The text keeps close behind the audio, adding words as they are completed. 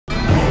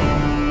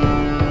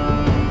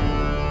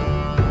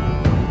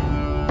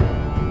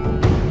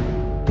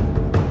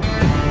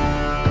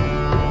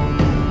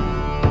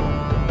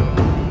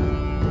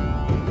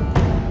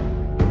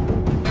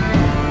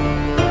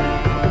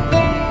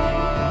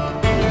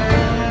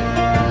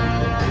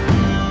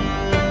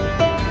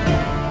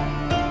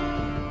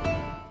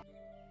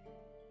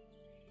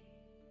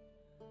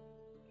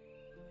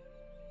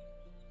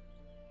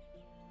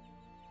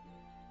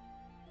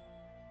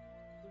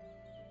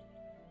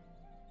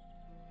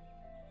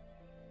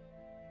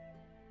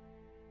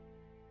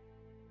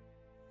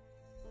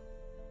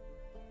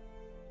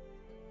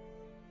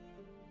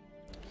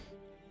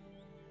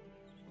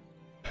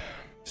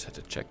Just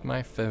had to check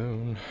my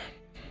phone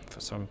for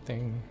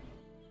something.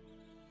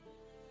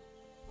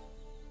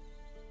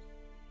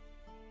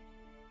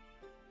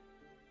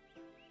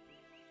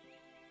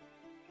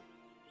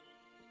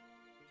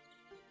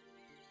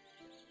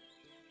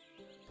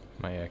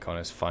 My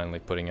aircon is finally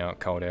putting out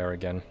cold air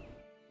again.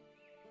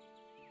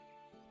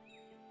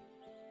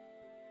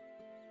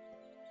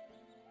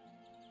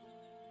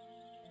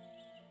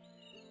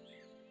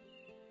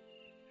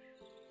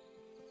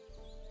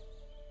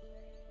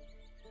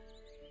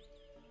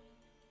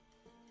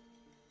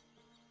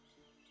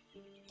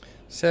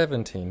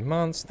 "17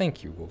 months,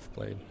 thank you,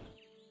 Wolfblade.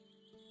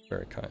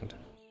 Very kind."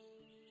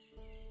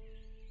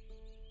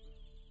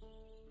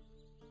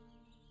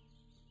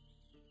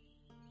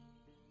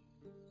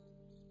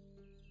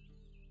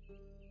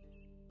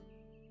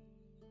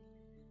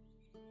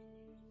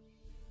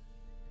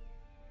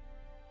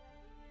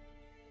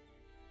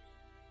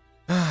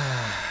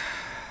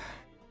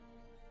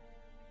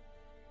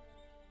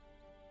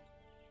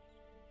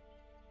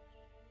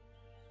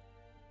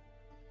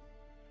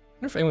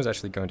 I wonder if anyone's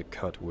actually going to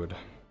cut wood.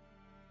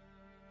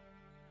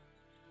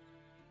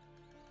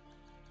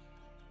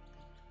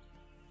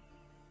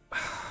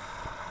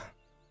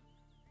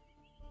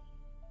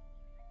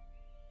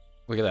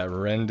 Look at that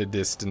render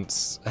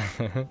distance.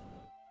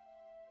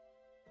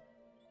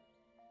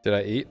 Did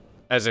I eat?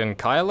 As in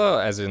Kyler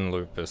or as in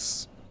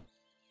Lupus?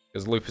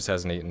 Because Lupus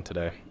hasn't eaten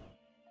today.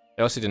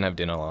 I also didn't have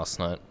dinner last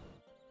night.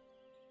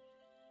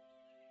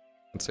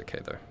 It's okay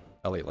though.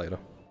 I'll eat later.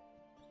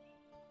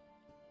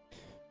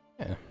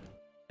 Yeah.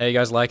 How you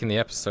guys liking the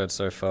episode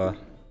so far?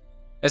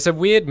 It's a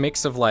weird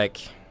mix of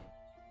like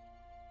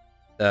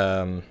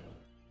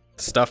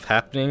stuff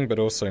happening but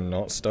also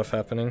not stuff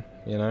happening,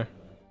 you know?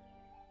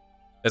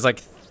 There's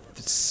like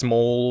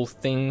small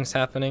things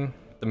happening.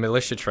 The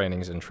militia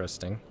training's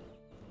interesting.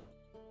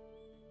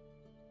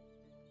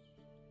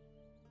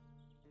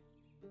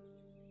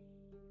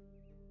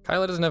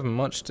 Kyler doesn't have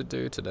much to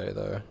do today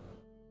though.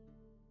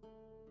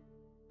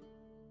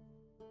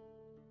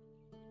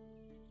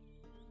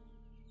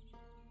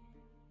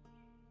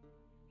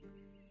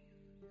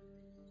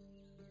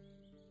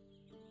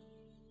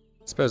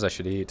 Suppose I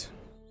should eat.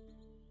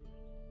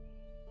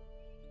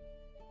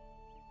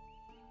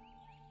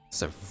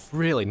 It's a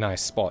really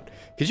nice spot.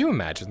 Could you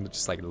imagine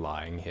just like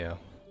lying here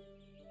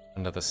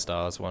under the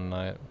stars one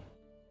night?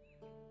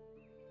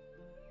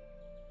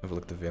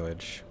 Overlook the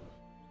village.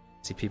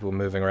 See people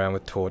moving around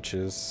with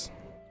torches.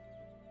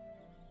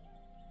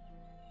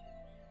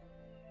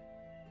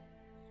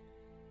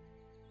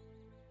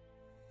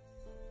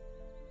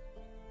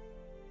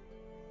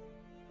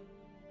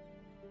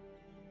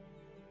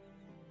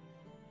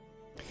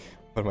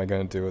 What am I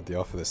going to do with the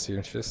offer? The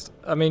seamstress?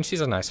 I mean,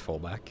 she's a nice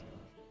fallback.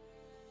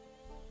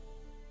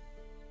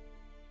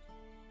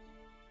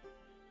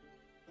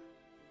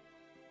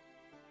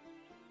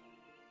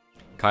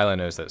 Kyler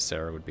knows that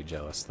Sarah would be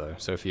jealous though,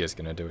 so if he is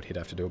going to do it, he'd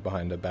have to do it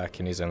behind her back,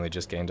 and he's only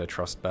just gained her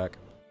trust back.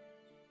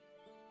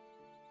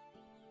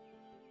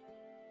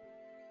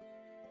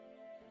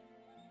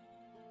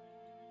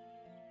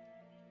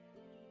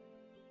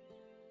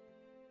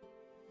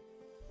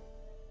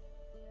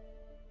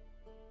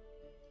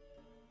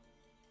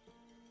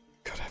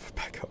 Gotta have a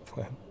backup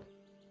plan.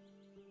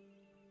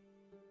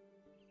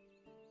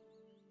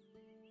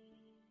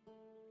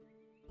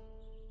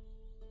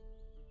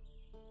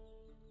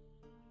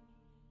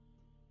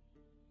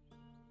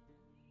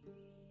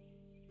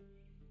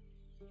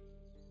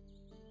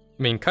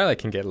 I mean, Kyler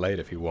can get laid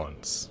if he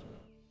wants.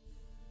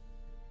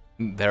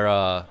 There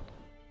are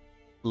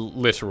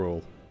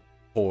literal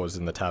whores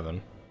in the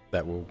tavern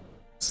that will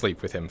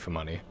sleep with him for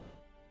money.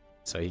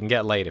 So he can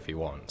get laid if he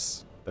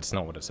wants. That's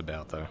not what it's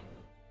about, though.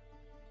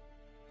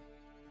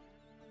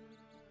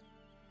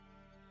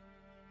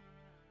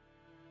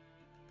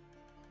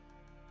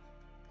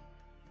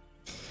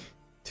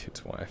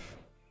 Dude's wife.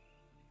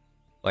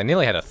 Well, I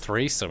nearly had a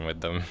threesome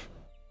with them.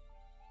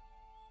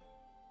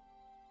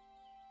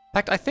 In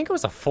fact, I think it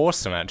was a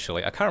foursome,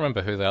 actually. I can't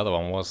remember who the other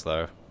one was,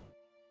 though.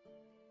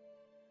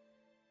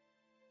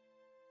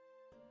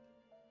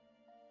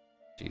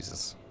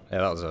 Jesus. Yeah,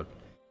 that was a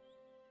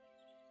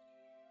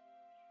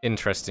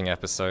interesting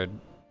episode.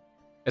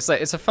 It's like,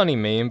 it's a funny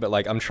meme, but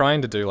like, I'm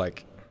trying to do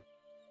like...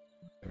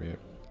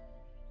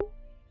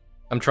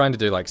 I'm trying to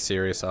do like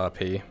serious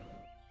RP.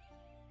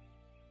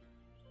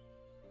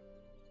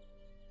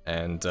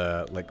 And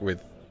like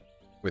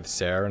with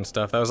Sarah and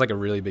stuff. That was like a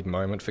really big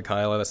moment for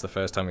Kyler. That's the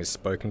first time he's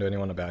spoken to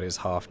anyone about his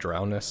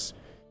half-drowness.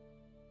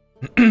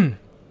 And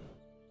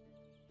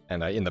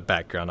in the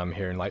background I'm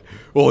hearing like,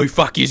 "Oh,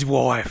 fuck his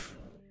wife!"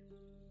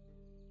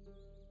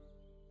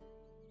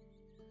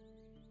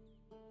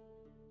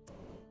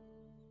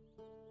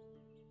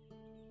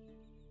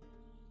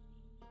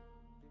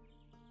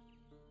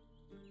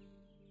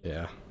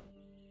 Yeah.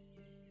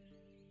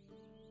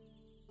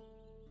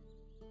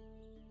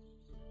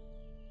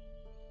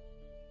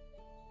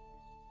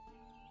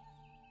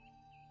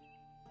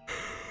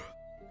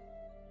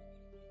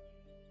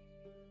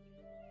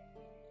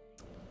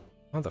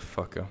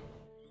 Motherfucker.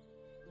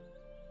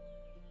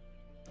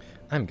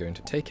 I'm going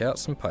to take out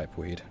some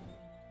pipeweed.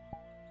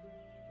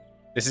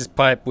 This is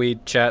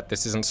pipeweed, chat.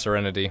 This isn't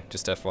Serenity,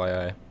 just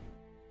FYI.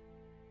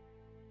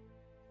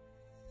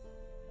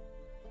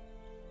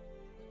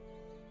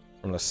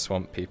 From the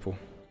swamp people.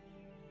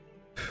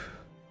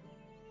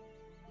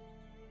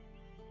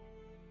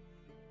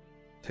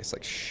 Tastes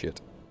like shit.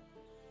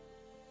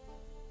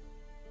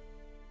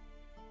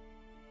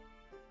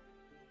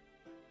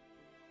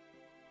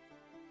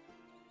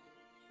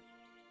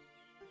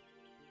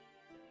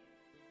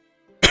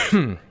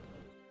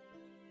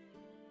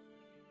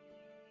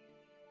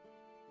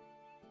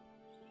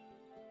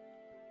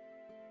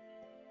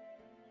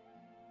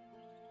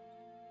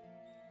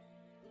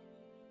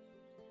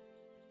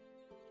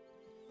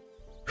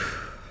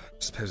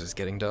 Suppose it's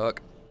getting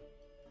dark.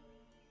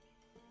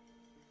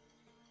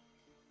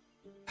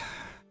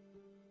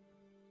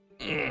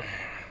 This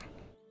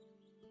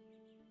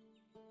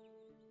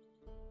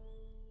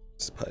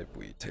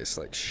pipeweed tastes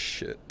like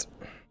shit.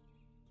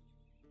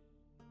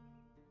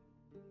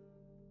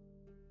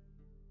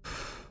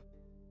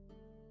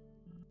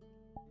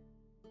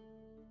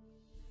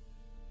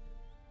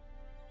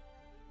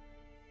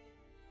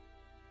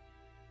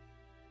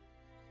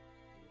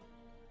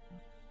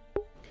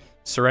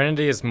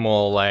 Serenity is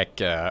more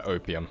like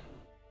opium.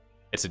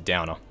 It's a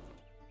downer.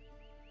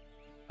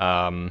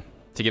 To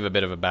give a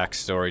bit of a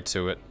backstory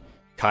to it,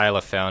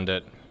 Kyler found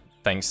it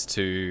thanks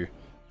to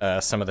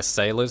some of the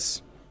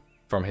sailors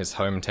from his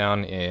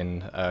hometown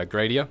in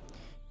Gradia,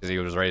 because he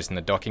was raised in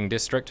the docking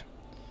district,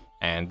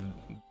 and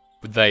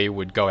they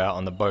would go out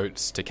on the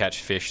boats to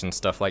catch fish and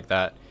stuff like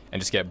that,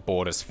 and just get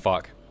bored as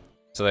fuck.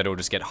 So they'd all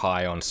just get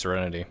high on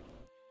Serenity.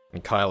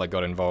 And Kyler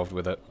got involved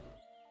with it,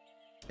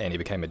 and he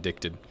became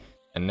addicted.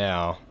 And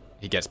now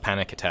he gets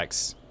panic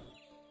attacks,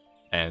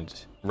 and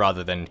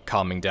rather than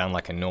calming down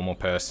like a normal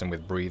person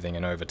with breathing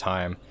and over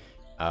time,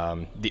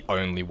 the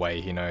only way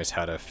he knows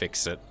how to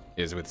fix it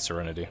is with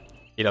Serenity.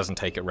 He doesn't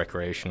take it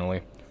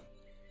recreationally,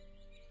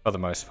 for the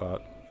most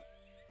part.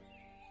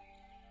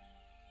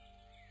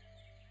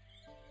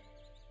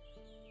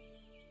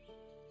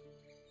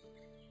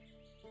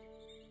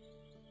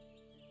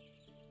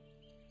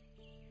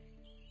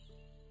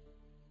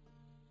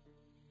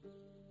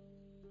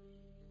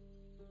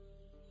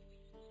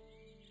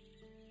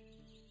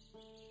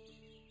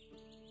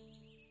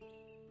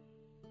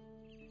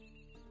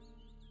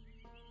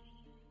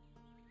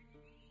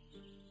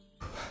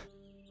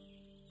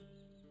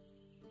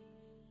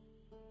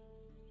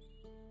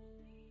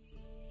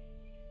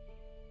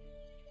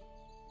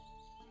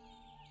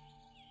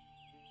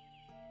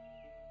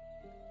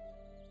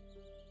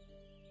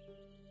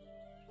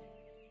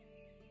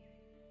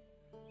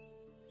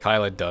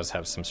 Kyler does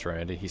have some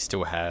Serenity. He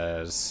still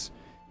has,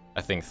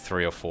 I think,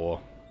 3 or 4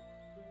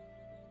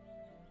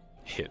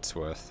 hits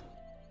worth.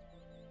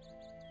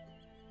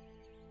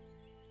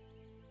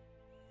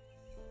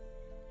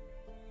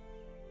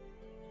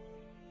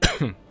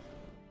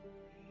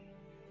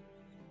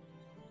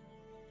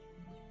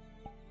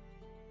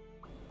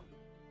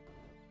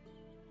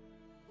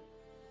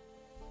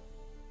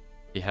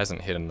 He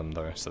hasn't hidden them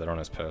though, so they're on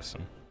his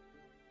person.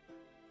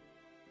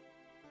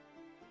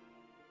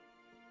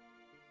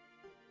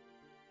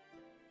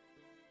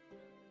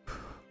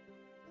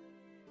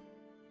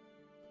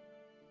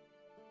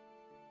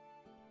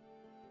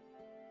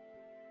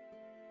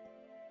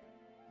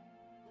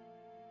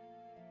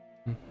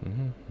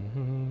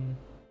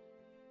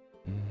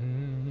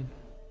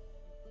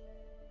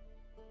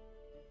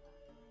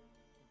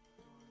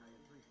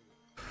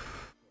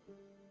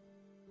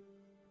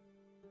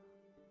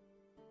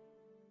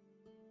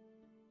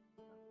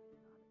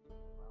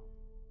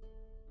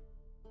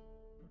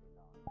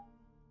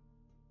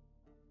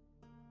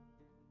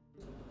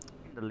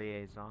 The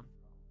liaison.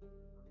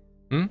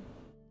 Hmm?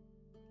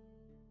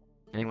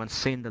 Anyone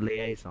seen the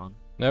liaison?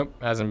 Nope,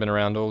 hasn't been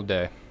around all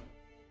day.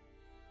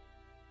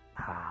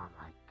 Oh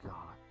my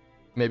god.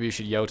 Maybe you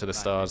should yell to the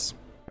stars.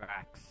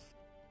 Tracks.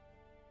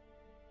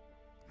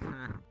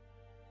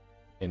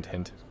 Hint,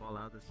 hint. Just fall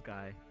out of the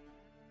sky.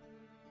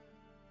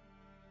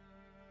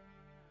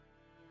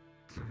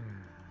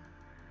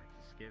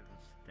 Just give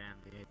us damn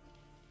the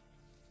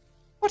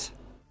What?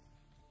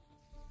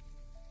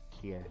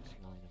 Here,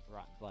 smelling of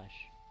rotten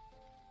flesh.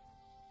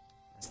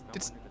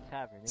 There's no one in the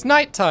tavern. It's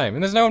nighttime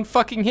and there's no one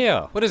fucking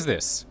here. What is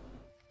this?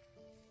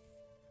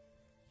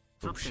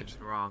 Something's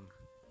wrong.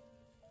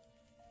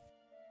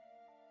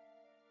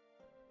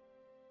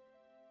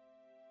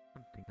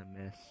 Something's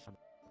amiss. I've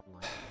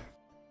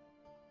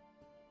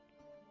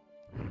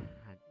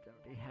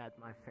already had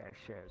my fair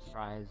share of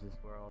prizes,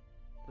 world.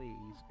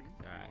 Please,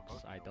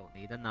 Drax, I don't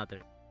need another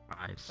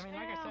prize. I mean,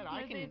 like I said,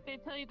 I can. They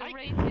tell you to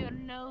raise your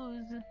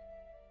nose.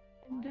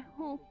 And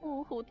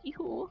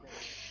hoo.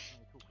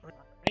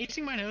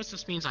 Raising my nose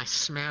just means I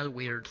smell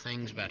weird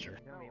things better.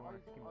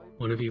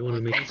 One of you want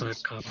to make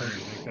 5 copper?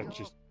 That's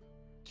just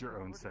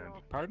your own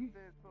sound. Pardon?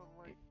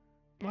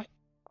 What?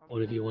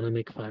 One of you want to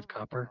make 5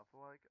 copper?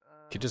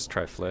 You could just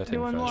try flirting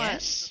Doing first. what?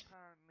 Yes.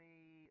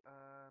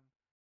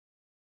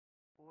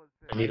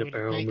 I need a would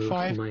barrel make moved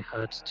 5. from my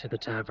hut to the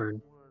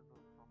tavern.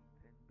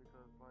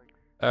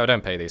 Oh,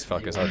 don't pay these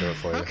fuckers. I'll do it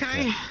for you.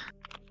 Okay. Yeah.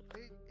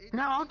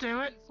 No, I'll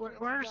do it.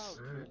 Where's?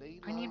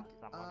 I need.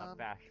 Someone to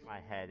bash my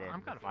head in I'm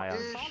with gonna my own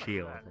fucking solve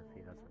shield that. if he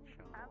doesn't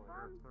show.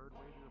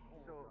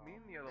 So me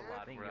and the other I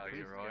lad think were the out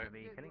here, priest is right? gonna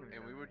be killing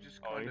And we were just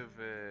Oh,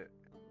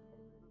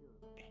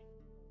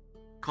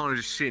 kind of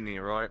just sitting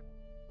here, right?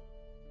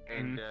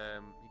 And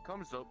he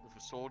comes up with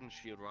a sword and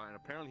shield, right? And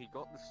apparently he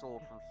got the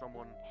sword from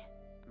someone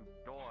who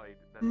died.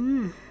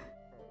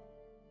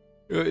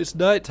 That It's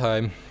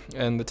nighttime,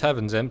 and the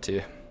tavern's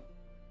empty.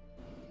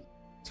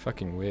 It's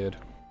fucking weird.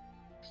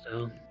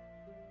 Still,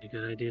 a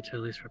good idea to at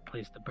least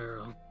replace the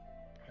barrel.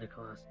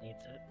 Nicholas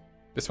needs it.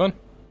 This one?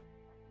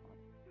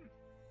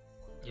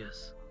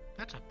 Yes,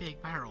 That's a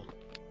big barrel.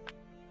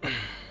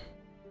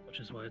 which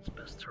is why it's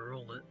best to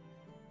roll it.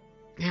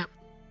 Yep.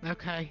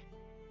 Okay.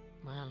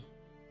 Well.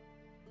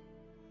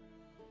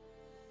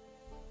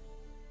 I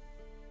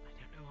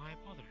don't know why I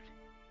bothered.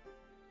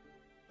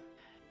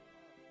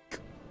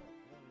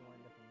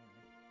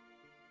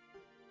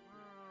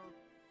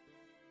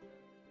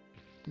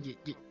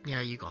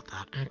 Yeah, you got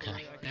that.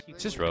 Okay.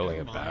 It's just rolling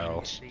a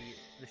barrel.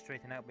 The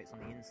straighten out bits on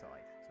the inside.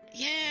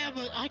 Yeah,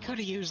 but I could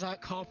have used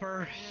that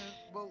copper.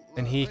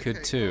 And he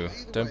could too.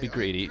 Don't be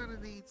greedy. you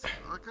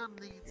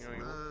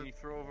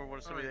throw over one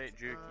of some of that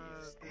jerky.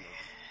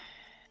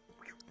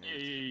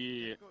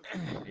 Yeah.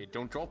 Hey,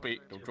 don't drop it.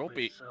 Don't drop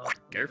it.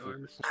 Careful.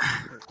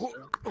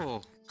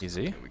 Oh,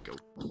 Easy. there we go.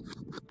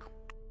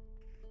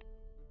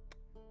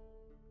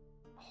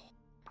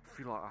 I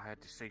feel like I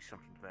had to say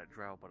something to that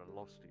drow, but I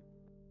lost it.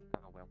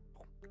 Oh well.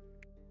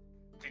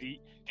 Did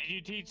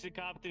you teach the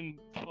captain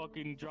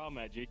fucking draw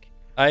magic?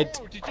 I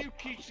Oh, did you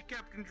teach the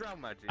captain drow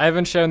magic?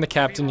 haven't shown the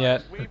captain He,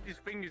 yet. waved his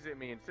fingers at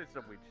me and said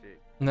some weird shit.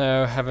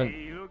 No, haven't.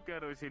 He looked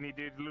at us and he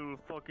did a little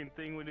fucking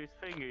thing with his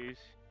fingers.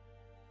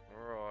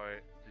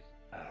 Alright.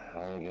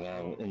 I'll get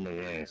out in the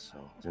way, so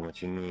do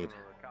what you need.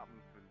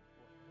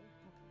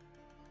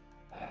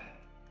 Well,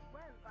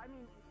 I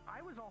mean,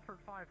 I was offered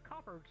 5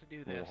 copper to do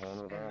Yeah, this,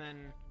 handle and that.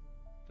 then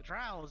the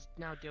Drow's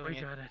now doing We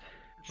it. got it.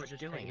 We're Just just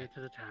doing taking it. it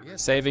to the tavern.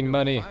 Yes, Saving that's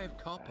money. 5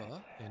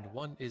 copper, and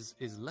one is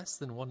less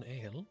than 1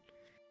 ale.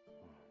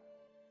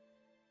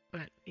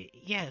 But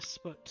yes,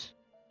 but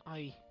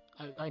I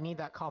need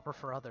that copper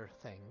for other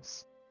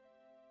things.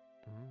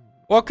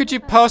 What could you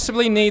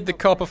possibly need the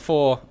copper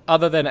for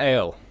other than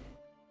ale?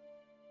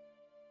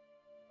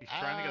 He's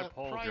trying to get a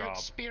pole private job.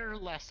 spear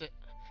lesson.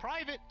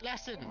 Private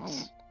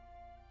lessons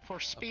for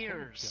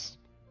spears.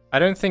 I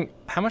don't think.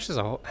 How much does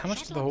how much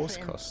does the horse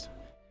cost?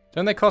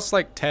 Don't they cost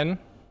like 10,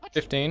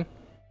 15?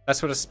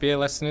 That's what a spear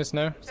lesson is,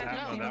 no? No,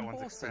 that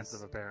one's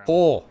expensive apparently.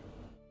 Whore.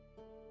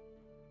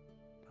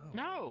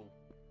 No.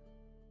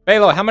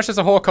 Baylor, how much does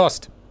a whore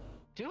cost?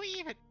 Do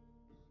we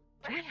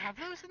have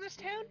those in this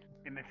town?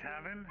 In the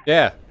tavern?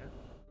 Yeah.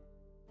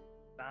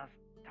 Last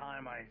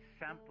time I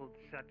sampled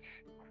such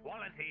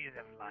qualities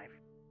of life.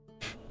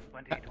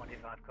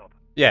 25 copper.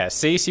 Yeah,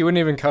 see, so you wouldn't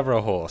even cover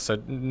a whore, so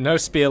no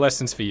spear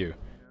lessons for you.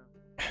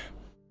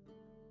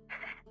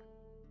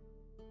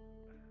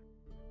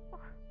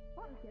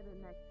 We'll get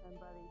it next time,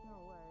 buddy.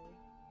 Don't worry.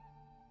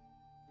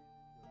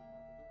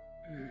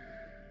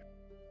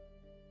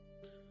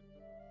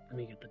 Let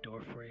me get the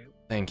door for you.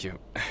 Thank you.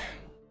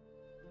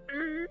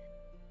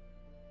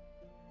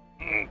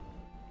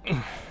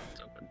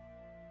 It's open.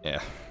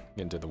 Yeah,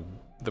 you can do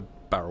the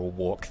barrel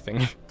walk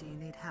thing. Do you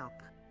need help?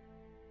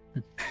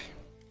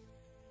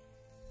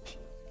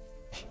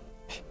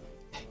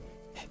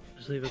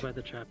 Just leave it by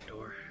the trap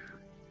door.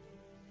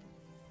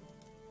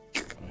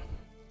 Do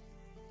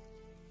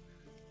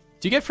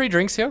you get free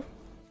drinks here?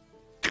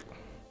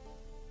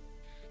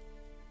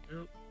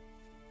 Nope.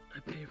 I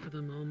pay for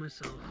them all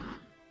myself.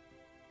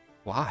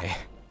 Why?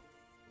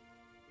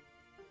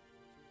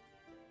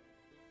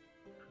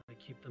 I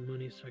keep the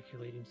money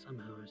circulating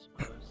somehow, I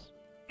suppose.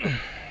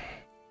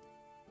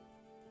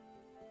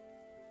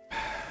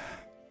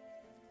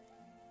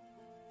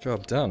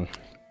 Job done.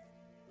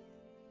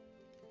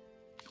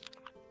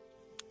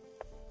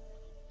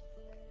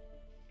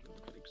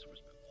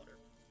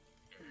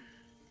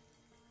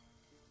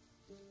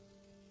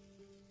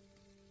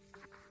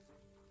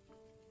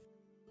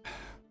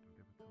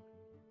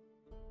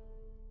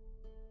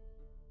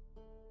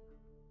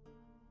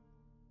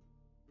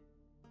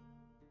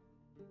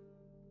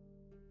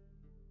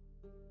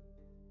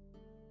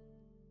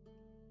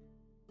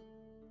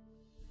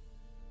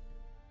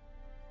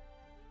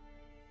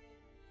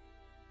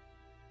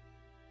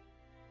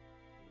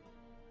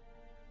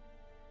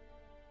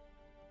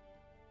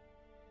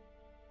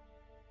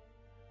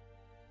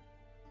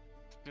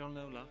 Still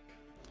no luck.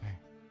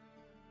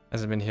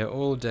 Hasn't been here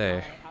all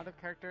day. Out of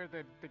character,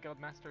 the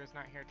guildmaster is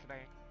not here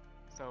today,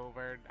 so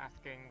we're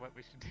asking what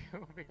we should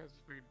do because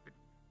we've been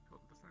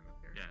told to sign up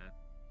here. Yeah.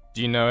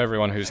 Do you know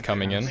everyone who's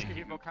coming in? Like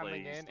people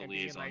coming in and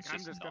being like,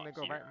 I'm just gonna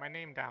go write my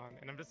name down,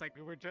 and I'm just like,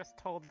 we were just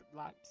told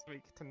last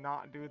week to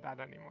not do that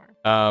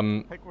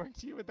anymore. Like,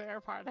 weren't you there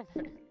part of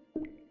it?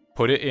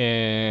 Put it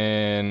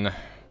in.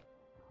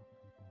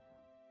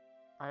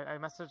 I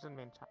messaged in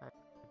main chat.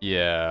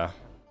 Yeah.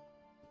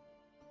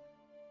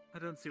 I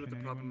don't see what Can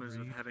the problem anyone is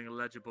with read? having a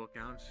ledger book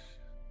out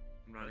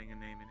and writing a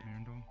name in it.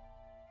 Arundel,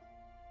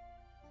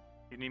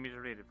 You need me to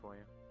read it for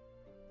you?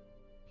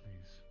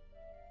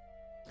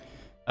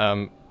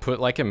 please. Put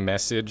like a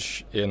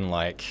message in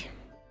like...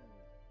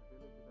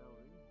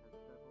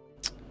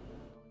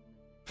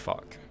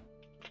 Fuck.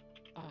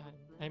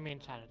 I mean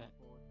chatted it.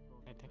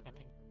 I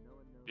think.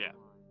 Yeah.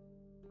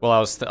 Well, I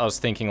was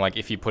thinking like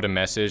if you put a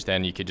message,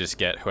 then you could just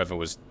get whoever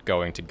was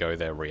going to go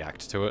there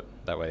react to it.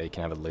 That way you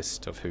can have a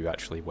list of who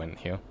actually went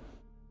here.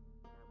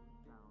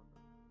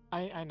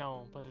 I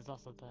know, but it's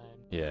also the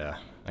Yeah,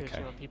 okay.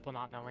 issue of people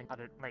not knowing how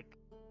to, like,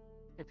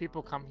 if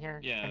people come here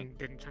Yeah. and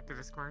didn't check the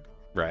Discord,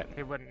 Right.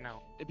 they wouldn't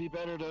know. It'd be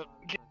better to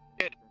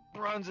get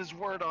Bronze's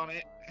word on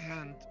it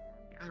and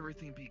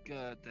everything be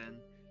good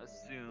than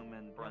assume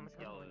and Bronze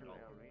yell it all.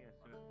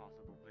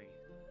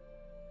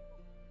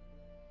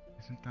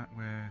 Isn't that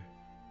where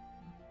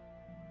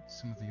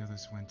some of the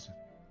others went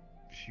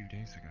a few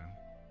days ago?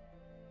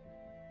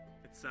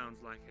 It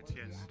sounds like it,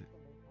 yes.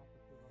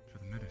 For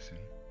the medicine?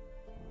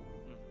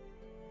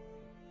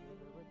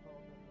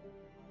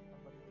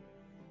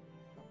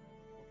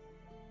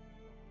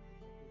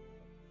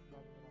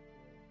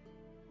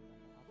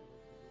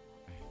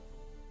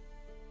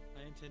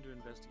 I intend to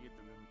investigate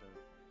the room, though.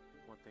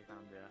 What they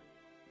found there,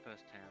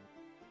 firsthand.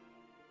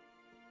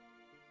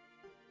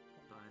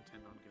 So I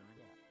intend on going.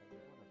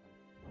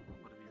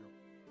 What of you?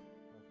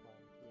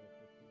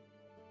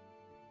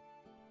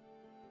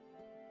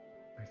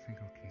 I think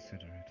I'll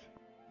consider it.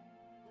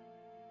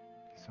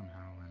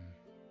 Somehow I'm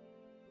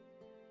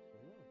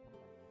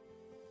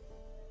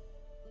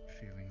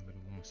feeling a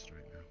little lost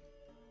right now.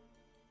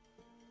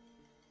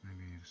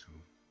 Maybe this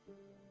will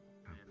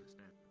I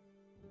understand.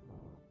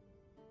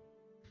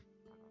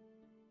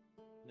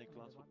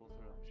 Nicholas will pull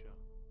through, I'm sure.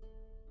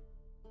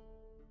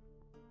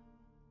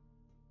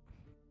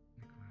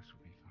 Nicholas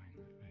will be fine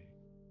with me.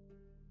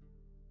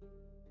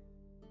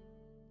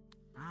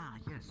 Ah,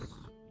 yes.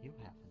 You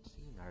haven't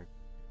seen our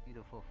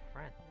beautiful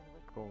friend,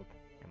 Gold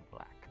and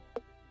Black.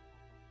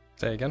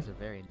 Say again? He's a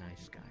very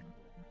nice guy.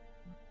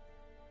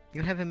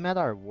 You haven't met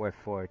our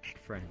Warforged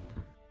friend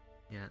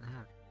yet,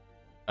 have you?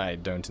 I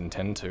don't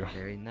intend to.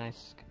 Very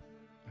nice guy.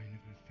 I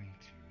never think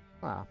to.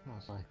 Well,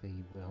 most likely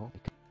you will,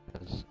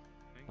 because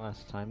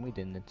last time we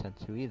didn't intend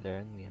to either,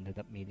 and we ended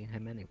up meeting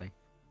him anyway.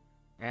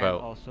 And Well-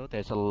 also,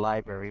 there's a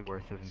library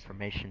worth of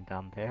information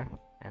down there,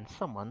 and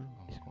someone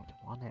is going to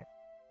want it.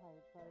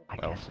 I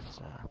Well, guess it's,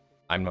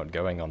 I'm not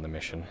going on the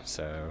mission,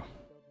 so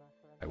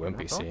I won't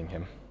be Not going? seeing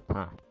him.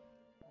 Huh.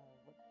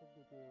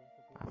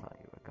 I thought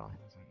you were going.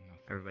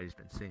 Everybody's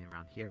been sitting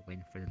around here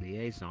waiting for the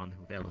liaison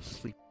who fell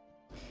asleep.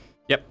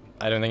 Yep,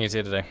 I don't think he's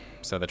here today,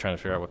 so they're trying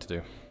to figure out what to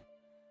do.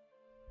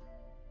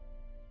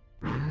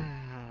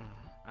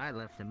 I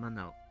left him a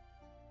note.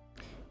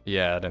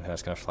 Yeah, I don't think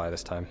that's gonna fly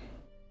this time.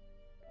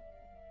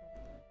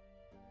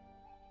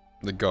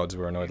 The gods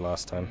were annoyed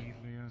last time.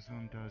 If the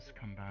liaison does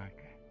come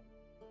back,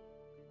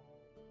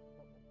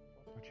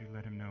 would you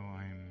let him know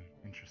I am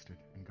interested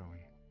in going?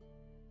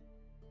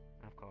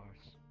 Of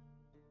course.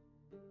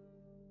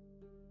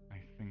 I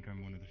think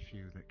I'm one of the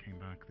few that came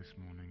back this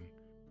morning.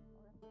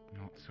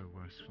 Not so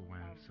worse for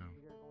wear, so...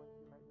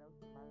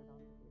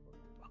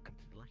 Welcome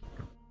to the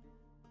light.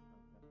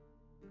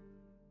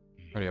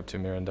 What are you up to,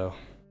 Mirandel?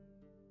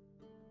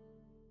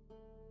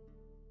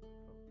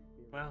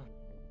 Well,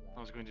 I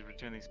was going to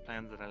return these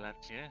plans that I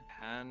left here,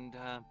 and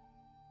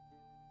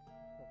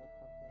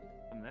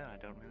from there I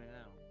don't really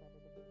know.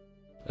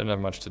 Didn't have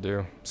much to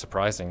do,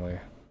 surprisingly.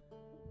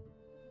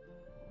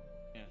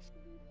 Yes.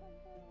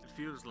 It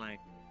feels like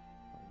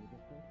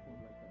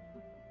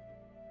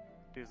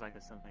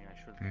there's something I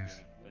should be doing,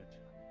 Yes.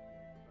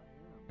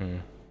 but Hmm.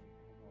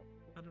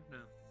 I don't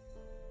know.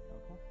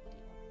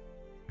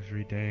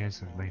 Every day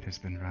as of late has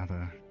been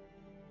rather...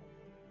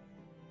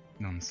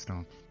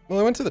 non-stop. Well,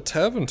 I went to the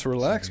tavern to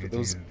relax, So the but it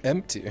was idea of-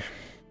 empty.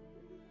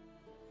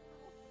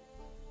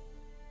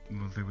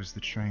 Well, there was the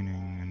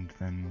training, and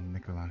then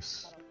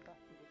Nicholas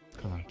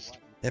collapsed.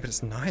 Yeah, but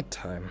it's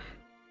nighttime.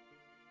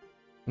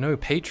 No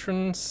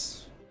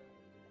patrons.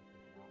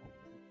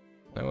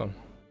 No one.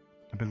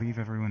 I believe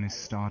everyone is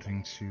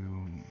starting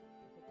to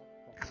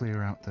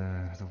clear out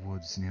the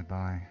woods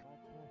nearby.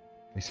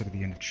 They said at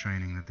the end of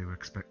training that they were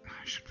I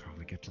should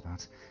probably get to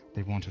that.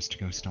 They want us to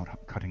go start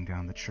cutting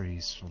down the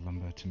trees for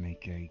lumber to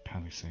make a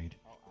palisade.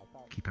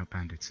 Keep out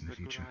bandits in the Good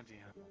future.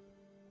 idea.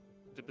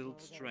 To build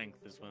strength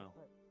as well.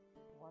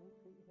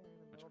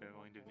 Which we're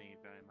going to need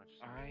very much.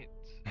 So. Alright,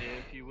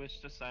 if you wish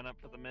to sign up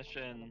for the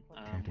mission,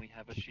 we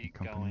have a Keep me sheet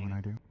company going. when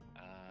I do.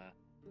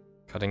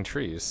 Cutting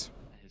trees.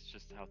 It's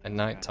just how At things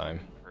nighttime.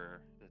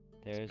 for this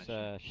There's mission.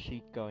 a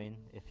sheet going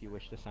if you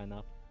wish to sign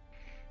up.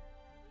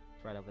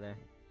 It's right over there.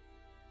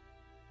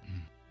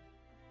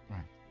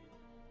 Right.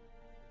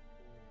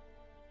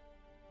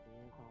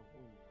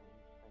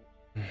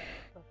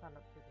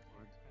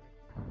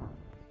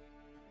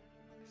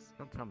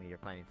 Don't tell me you're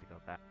planning to go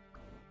back.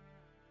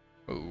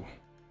 Ooh.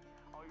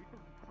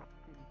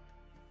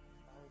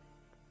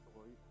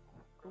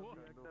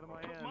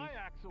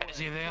 Is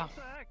he there?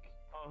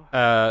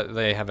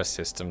 They have a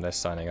system. They're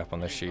signing up on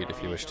the sheet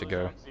if you wish to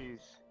go.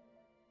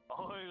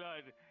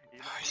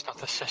 It's not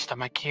the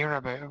system I care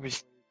about. It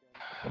was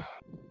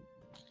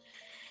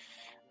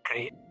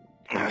great.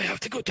 Now I have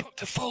to go talk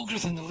to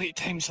Fulgrith in the late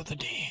times of the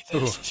day.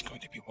 This is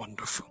going to be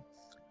wonderful.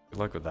 Good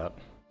luck with that.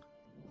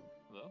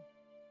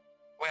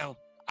 Well,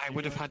 I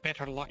would have had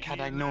better luck had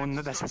I known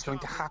that this was going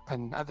to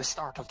happen at the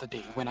start of the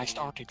day when I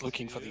started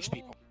looking for these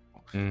people.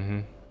 Mm-hmm. You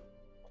need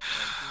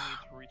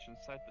to reach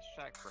inside the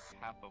shack for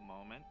half a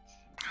moment.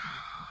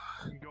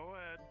 Go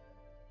ahead.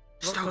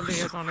 Locally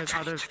is on his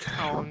other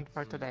phone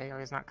for today, or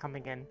he's not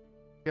coming in.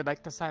 If you'd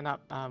like to sign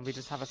up, we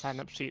just have a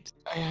sign-up sheet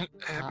on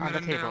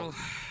the table.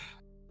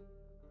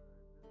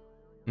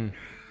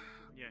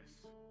 Yes.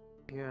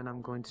 Yeah, and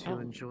I'm going to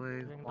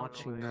enjoy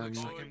watching them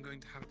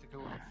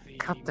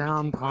cut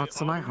down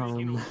parts of my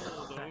home.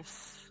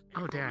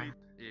 Oh dear.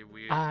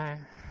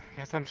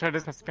 Yes, I'm sure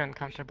this must be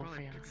uncomfortable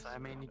for you.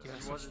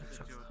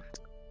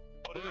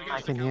 I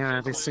can hear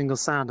every single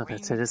sound of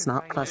it. It is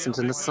not pleasant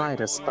in the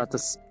slightest, but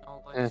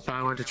if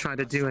I were to try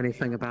to do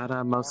anything about it,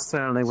 I most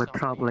certainly would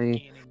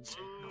probably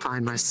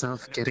find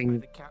myself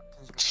getting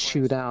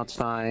chewed out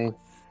by...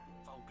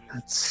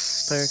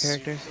 Player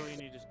characters.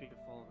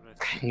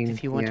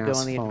 If you want to go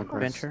on the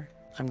adventure,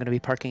 I'm going to be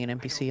parking an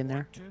NPC in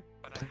there.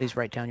 Please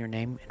write down your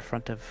name in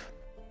front of...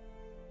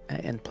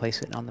 and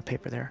place it on the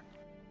paper there.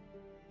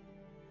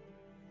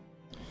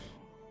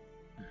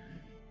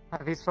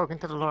 Have you spoken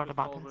to the Lord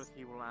about this?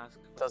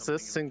 Does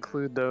this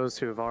include those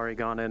who have already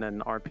gone in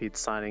and RP'd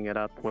signing it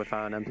up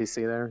without an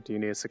NPC there? Do you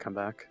need us to come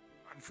back?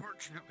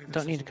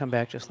 Don't need to come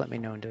back, just let me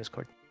know in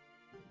Discord.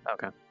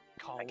 Okay.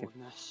 Thank you.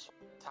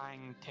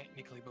 Tang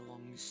technically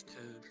belongs to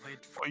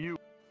Blade for you.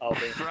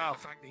 Drow.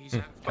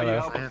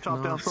 Hello.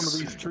 Chop down some of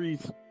these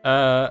trees.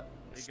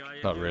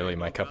 Not really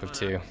my cup of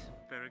tea.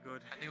 Very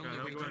good. The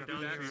only way to do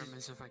that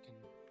is if I can...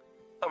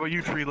 How about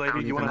you, tree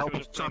lady? You want to help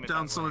us chop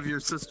down some of your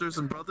sisters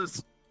and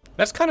brothers?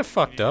 That's kind of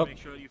fucked up,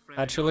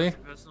 actually.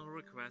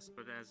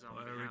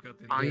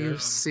 Are you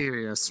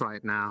serious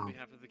right now? On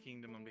behalf of the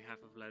kingdom, on behalf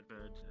of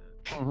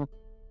Leadbird,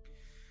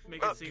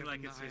 make it seem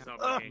like it's his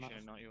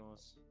obligation, not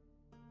yours.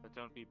 But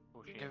don't be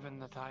pushing. Given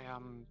that I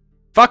am...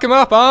 Fuck him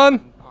up,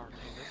 on!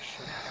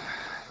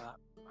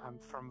 I'm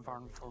from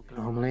Varnful.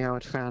 Normally I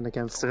would frown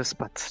against this,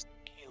 but...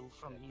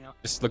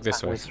 Just look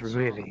this way. That was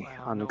really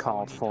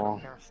uncalled for.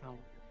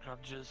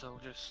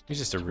 He's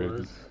just a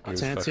rude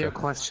To answer your fucker.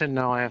 question,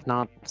 no, I have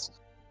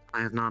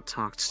not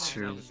talked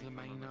to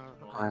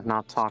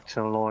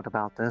the Lord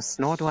about this,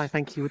 nor do I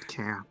think he would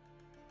care.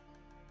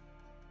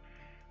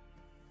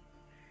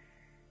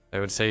 I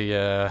would say,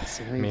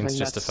 anything means that's-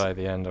 justify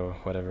the end, or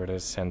whatever it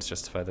is, ends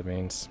justify the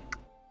means.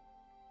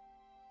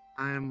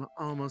 I am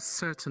almost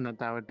certain that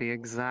that would be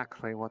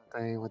exactly what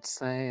they would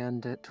say,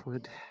 and it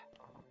would...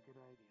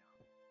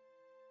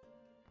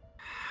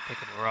 Take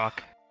a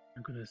rock.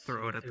 I'm gonna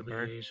throw it at the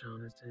bird.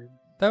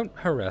 Don't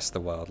harass the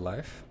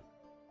wildlife.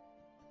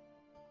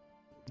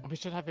 We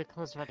should have your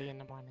clothes ready in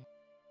the morning.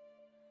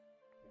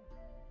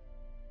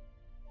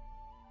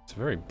 It's a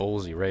very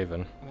ballsy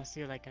raven. Unless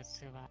you like us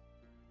to,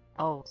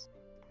 oh.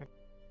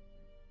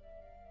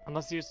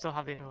 Unless you still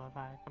have the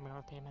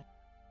criminal payment.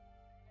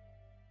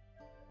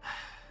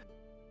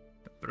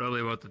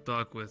 Probably want to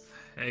talk with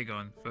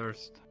Aegon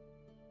first.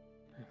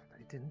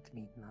 I didn't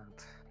mean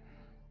that.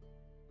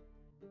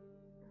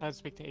 I'll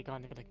speak to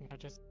Aegon if they can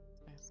just...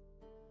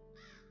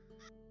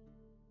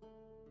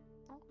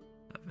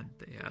 Haven't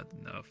they had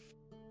enough?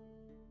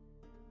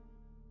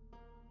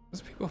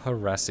 There's people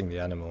harassing the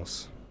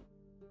animals.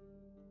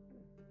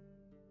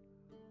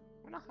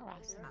 We're not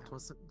harassing. That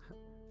wasn't...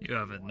 You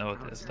haven't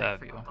noticed,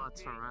 have you?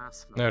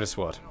 Notice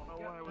what?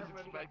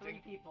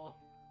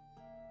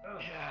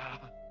 Yeah.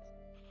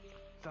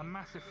 It's a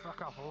massive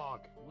fuck off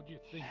log. What do you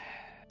think?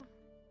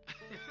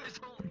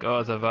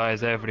 Gods have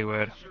eyes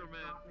everywhere.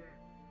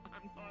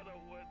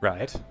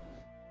 Right.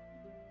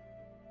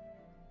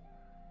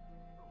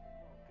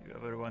 You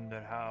ever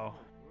wonder how?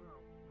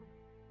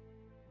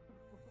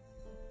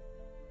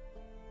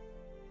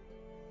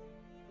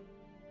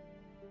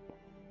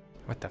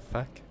 What the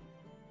fuck?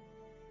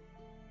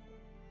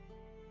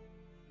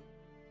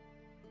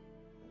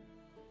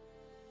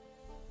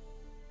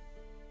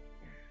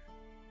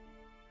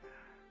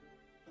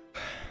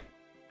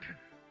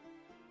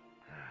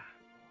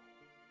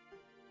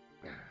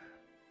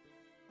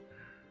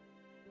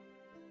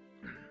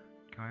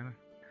 Kyler?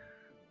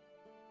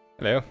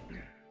 Hello?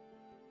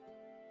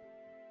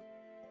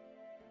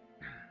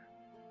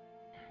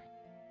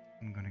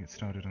 I'm gonna get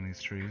started on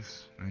these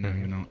trees. I know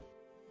you're not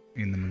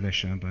in the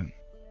militia, but...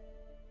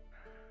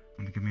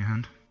 Want to give me a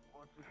hand?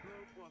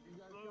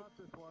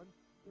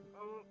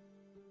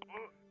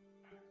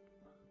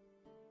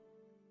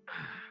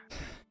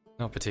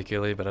 Not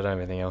particularly, but I don't have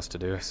anything else to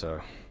do,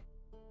 so...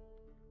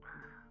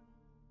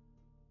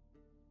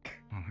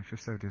 Well, if you're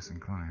so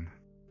disinclined...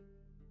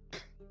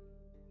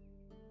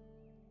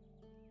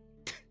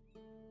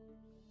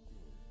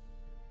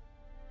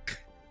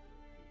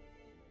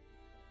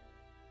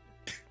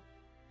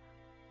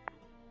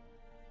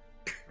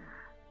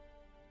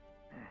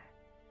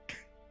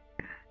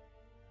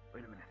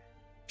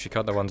 She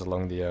cut the ones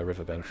along the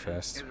riverbank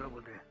first. Here's what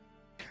we'll do.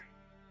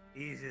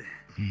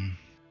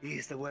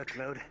 Ease the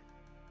workload.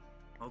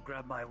 I'll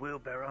grab my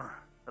wheelbarrow,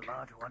 the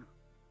large one.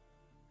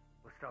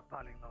 We'll start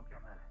piling logs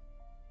on that.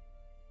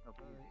 That'll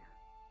be easier.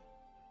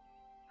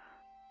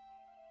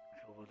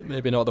 That's what we'll do.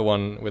 Maybe not the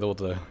one with all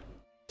the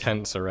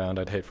tents around.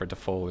 I'd hate for it to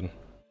fall and,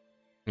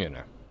 you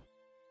know.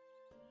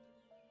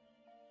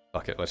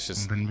 Fuck it, let's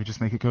just... Then we just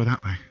make it go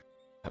that way.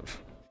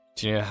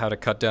 Do you know how to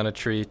cut down a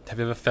tree? Have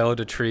you ever felled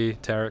a tree,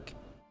 Tarek?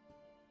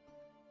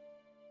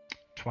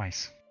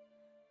 Twice.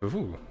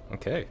 Ooh,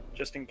 okay.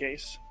 Just in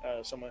case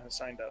someone has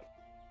signed up.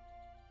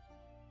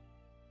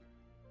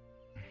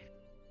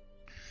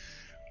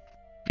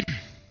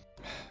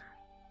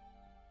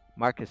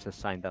 Marcus has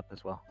signed up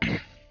as well.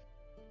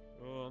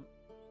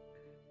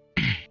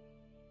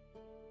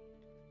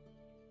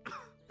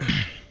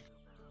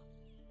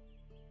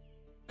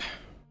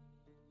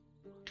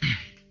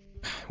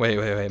 Wait,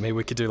 maybe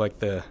we could do like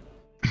the...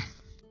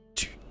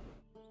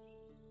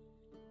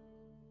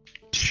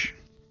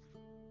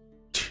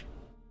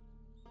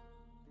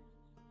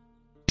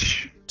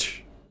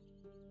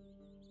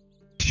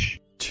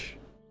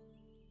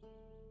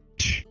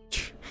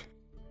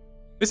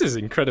 This is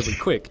incredibly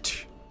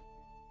quick.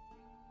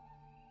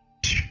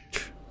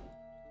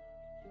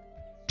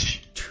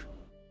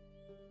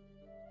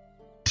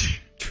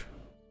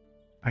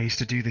 I used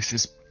to do this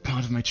as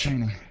part of my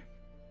training.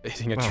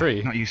 Hitting a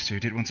tree? Not used to.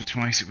 Did it once or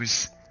twice. It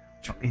was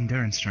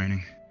endurance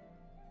training.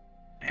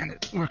 And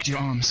it worked your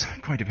arms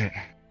quite a bit.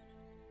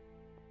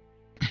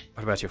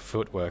 What about your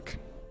footwork?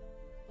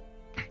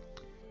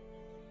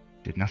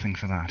 Did nothing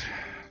for that.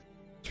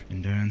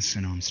 Endurance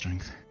and arm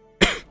strength.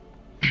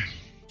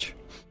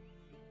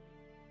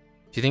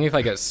 Do you think if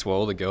I get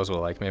swole, the girls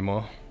will like me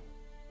more?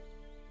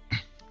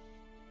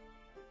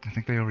 I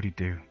think they already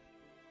do.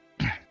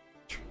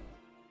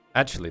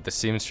 Actually, the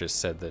seamstress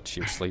said that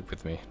she would sleep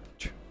with me.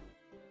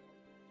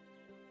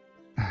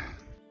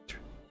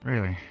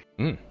 Really?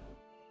 Hmm.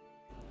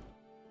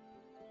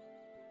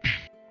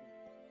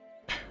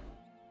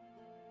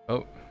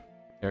 Oh,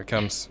 here it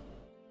comes.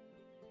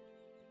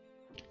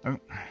 Oh.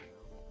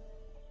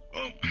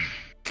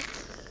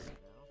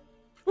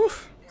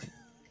 Oof.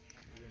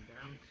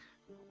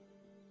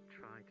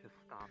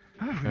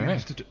 Oh,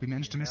 we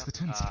managed to miss the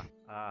tent.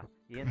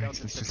 Ian, Right, let's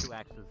just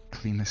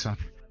clean this up.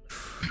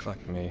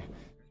 Fuck me.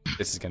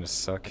 This is gonna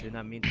suck. I did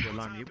not mean to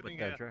alarm you, but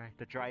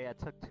the dryad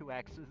took 2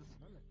 axes.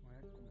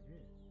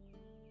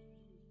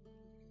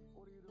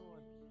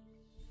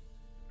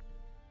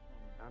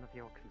 None of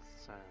your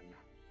concern.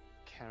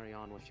 Carry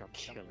on with your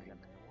killing.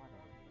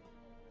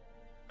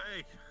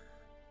 Hey!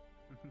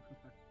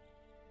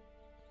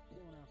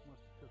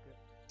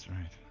 That's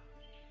right.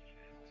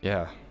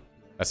 Yeah,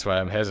 that's why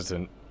I'm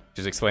hesitant.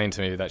 She's explained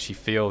to me that she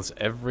feels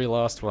every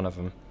last one of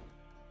them.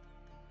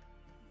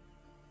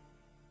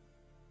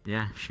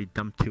 Yeah, she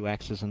dumped 2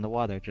 axes in the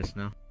water just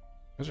now.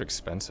 Those are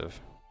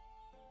expensive.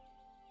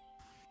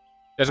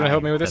 You guys want to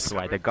help me with this? That's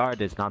why the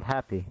guard is not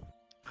happy.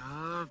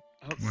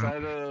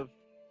 Outside of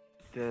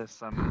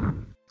this,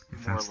 I'm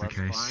If more or that's the less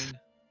case, fine.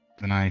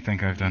 then I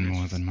think I've done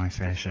more than my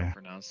fair share.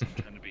 For now, so I'm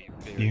trying to be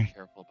very You?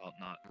 careful about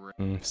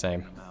not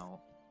Same. them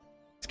out.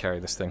 Let's carry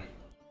this thing.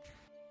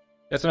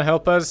 You guys want to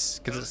help us?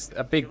 Because it's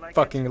a big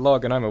fucking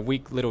log and I'm a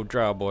weak little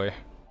drow boy.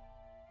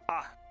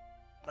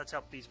 Let's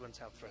help these ones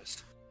out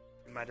first.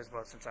 We might as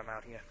well since I'm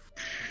out here.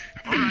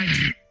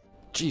 Alright.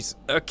 Jeez.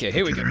 Okay,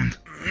 here we go.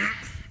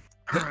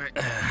 Alright.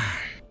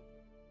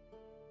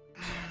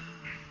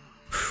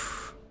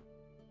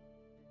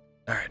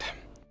 Alright.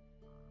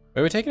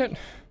 Where are we taking it?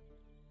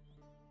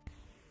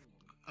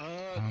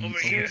 Over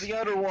here, the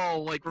outer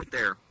wall, like right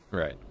there.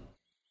 Right.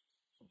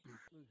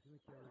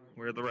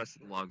 Where the rest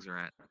of the logs are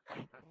at.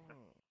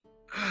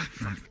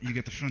 You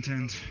get the front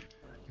end,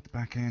 get the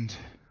back end,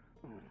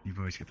 you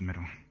boys get the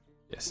middle.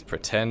 Yes,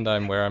 pretend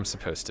I'm where I'm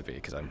supposed to be,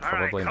 because I'm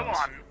probably come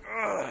not.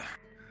 on.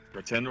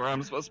 Pretend where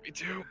I'm supposed to be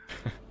too.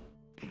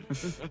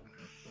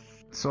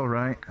 It's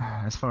alright.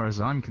 As far as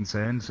I'm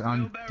concerned,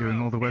 I'm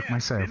doing all the work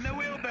myself. In the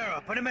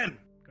wheelbarrow, put him in.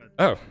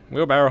 Oh,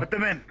 wheelbarrow. Put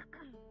them in.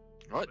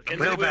 What? In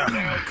the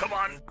wheelbarrow, come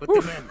on. Put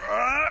them in.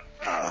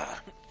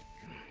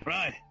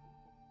 Right.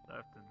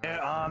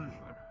 Yeah,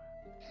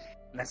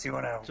 unless you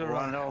want to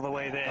run all the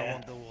way there. I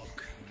want the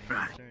walk.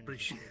 Right,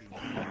 appreciate it.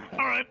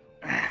 Alright.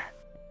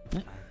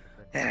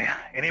 There we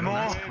are. Any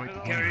more?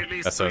 Carry at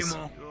least That's 3 us.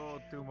 more.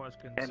 Too much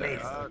At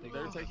least.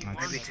 They're taking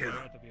Maybe 2.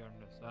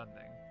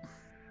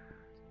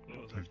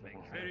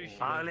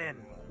 Pile in.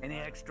 Any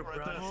extra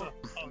brush?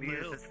 We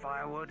use as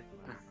firewood.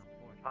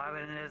 Pile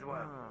it in as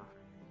well.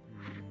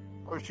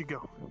 Where'd she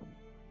go?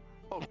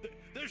 Oh,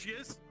 there she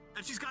is!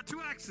 And she's got 2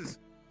 axes!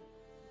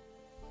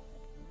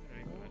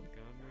 Very good.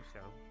 Calm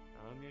yourself.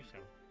 Calm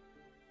yourself.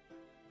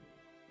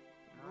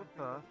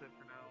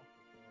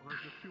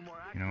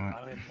 You know what?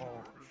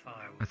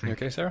 I think. You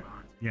okay, Sarah?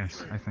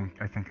 Yes, I think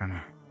I'm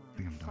done.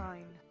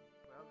 Fine.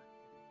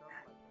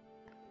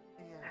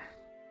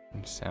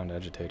 You sound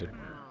agitated.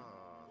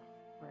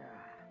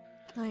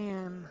 I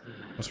am.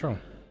 What's wrong?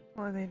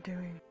 What are they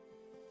doing?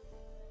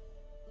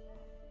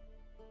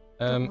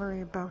 Don't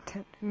worry about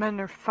it.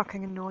 Men are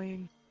fucking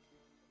annoying.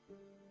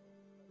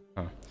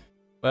 Oh.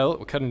 Well,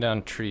 we're cutting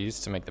down trees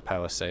to make the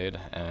palisade,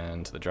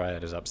 and the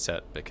Dryad is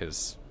upset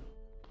because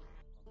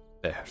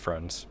they're her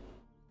friends.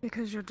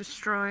 Because you're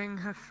destroying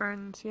her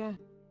friends, yeah.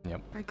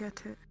 Yep. I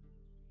get it.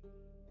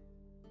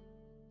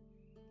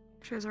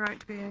 She has a right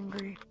to be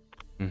angry.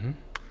 Mm-hmm.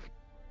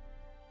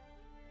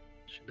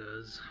 She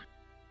does.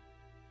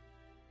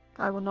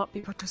 I will not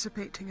be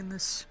participating in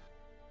this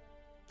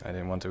I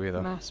didn't want to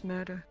either. mass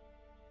murder.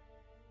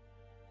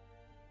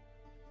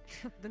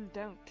 Then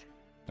don't.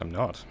 I'm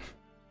not.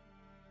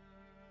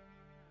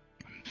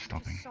 I'm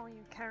stopping. I saw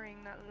you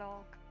carrying that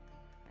log,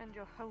 and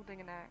you're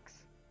holding an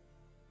axe.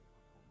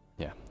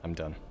 Yeah, I'm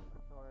done.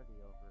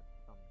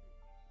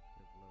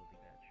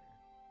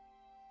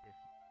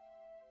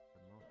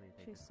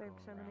 She saved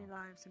so many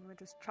lives, and we're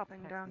just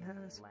chopping down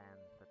hers.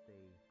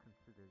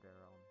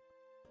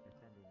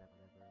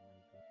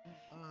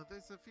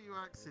 There's a few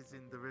axes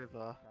in the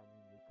river.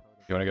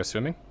 You want to go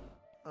swimming?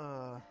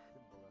 No.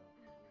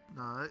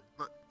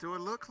 Do I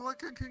look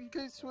like I can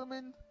go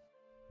swimming?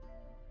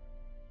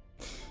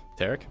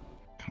 Derek?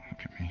 Don't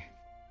look at me.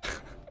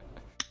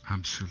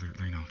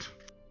 Absolutely not.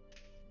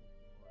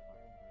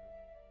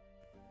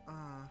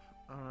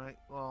 Alright,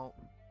 well...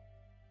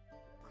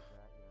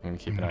 I'm gonna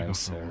keep an eye on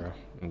Sarah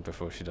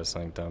before she does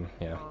something dumb,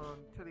 yeah.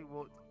 Tell you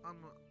what, I'll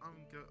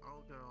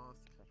go ask.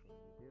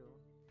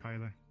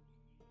 Kyler?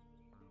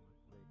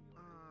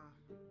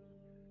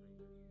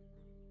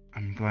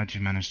 I'm glad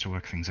you managed to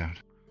work things out.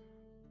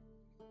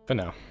 For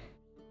now.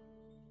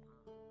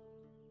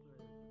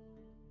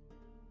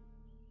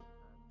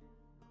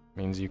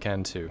 Means you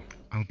can too.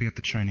 I'll be at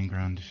the training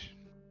ground.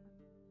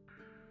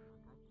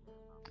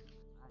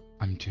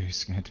 I'm too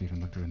scared to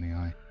even look her in the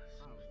eye.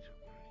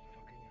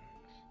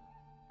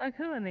 Like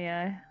who in the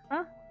eye?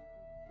 Huh?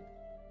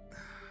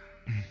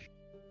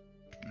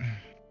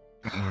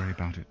 Don't worry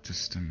about it,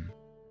 just,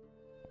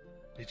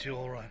 Is you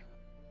alright?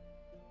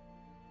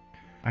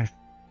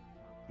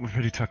 We're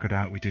pretty tuckered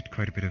out. We did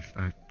quite a bit of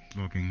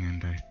logging,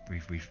 and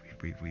we've.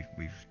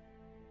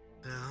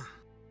 Yeah.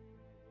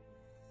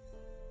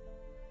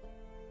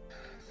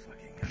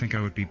 I think I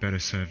would be better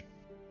served.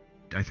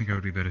 I think I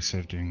would be better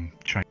served doing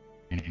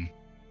training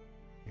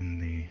in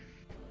the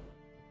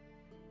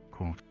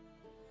court.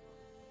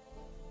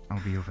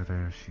 I'll be over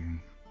there if you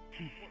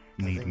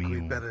need I think me.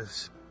 we'd better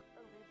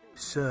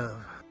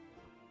serve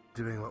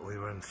doing what we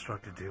were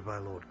instructed to by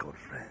Lord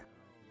Godfrey.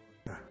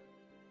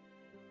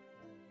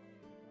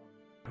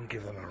 Don't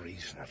give them a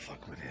reason to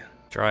fuck with you.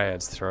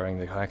 Dryad's throwing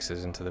the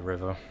axes into the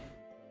river.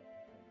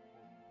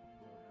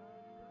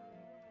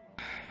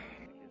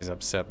 He's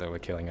upset that we're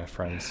killing our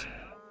friends.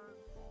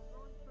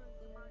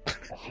 I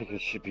think we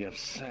should be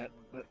upset,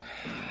 but...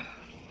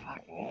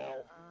 fucking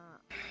hell.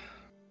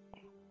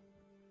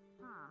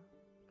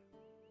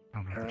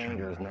 Her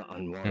anger is not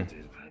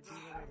unwanted,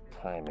 but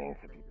timing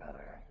could be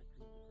better.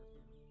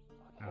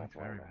 Oh, it's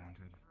very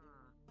wanted.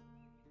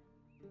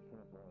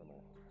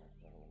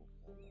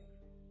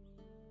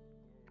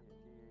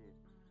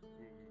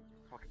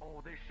 Oh,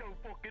 there's so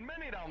fucking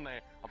many down there.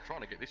 I'm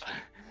trying to get this one.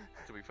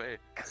 To be fair,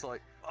 it's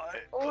like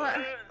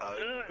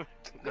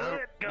no.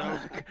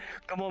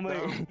 Come on,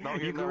 mate. No,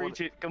 you can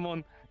reach it. Come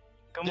on.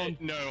 Come on.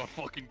 No, I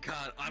fucking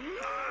can't.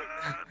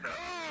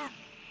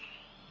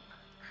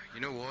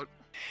 You know what?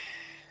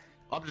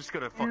 I'm just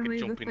gonna fucking Only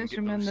jump the in and get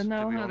fishermen those. that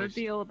know To be how to honest.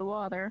 deal with the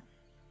water.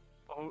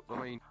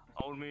 I mean,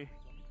 hold me.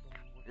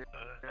 Yeah,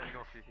 I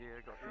got you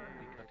here. Got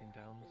Be cutting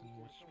down and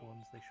which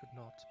ones they should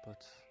not,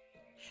 but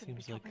Shouldn't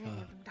be seems like chopping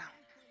any of them down.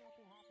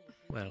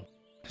 well.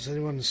 Has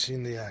anyone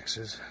seen the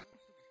axes?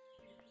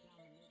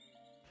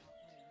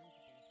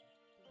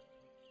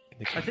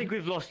 I think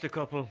we've lost a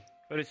couple,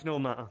 but it's no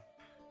matter.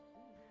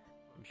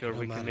 I'm sure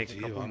we can make a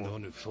couple I'm the more.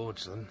 one who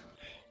forged them.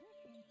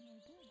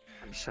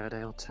 I'm sure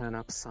they'll turn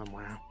up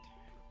somewhere.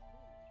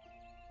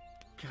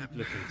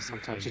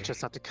 Sometimes you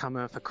just have to come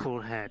with a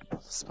cool head,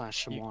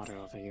 splash some water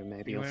over you,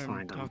 maybe you'll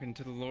find them. Talking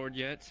to the Lord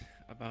yet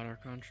about our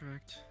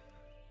contract?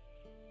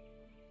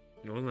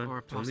 No, man. Or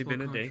a It's only possible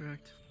been a day.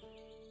 contract?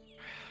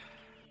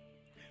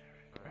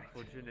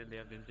 Unfortunately,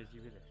 I've been busy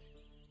with it.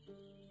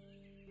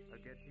 I'll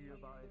get to you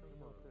about it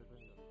tomorrow.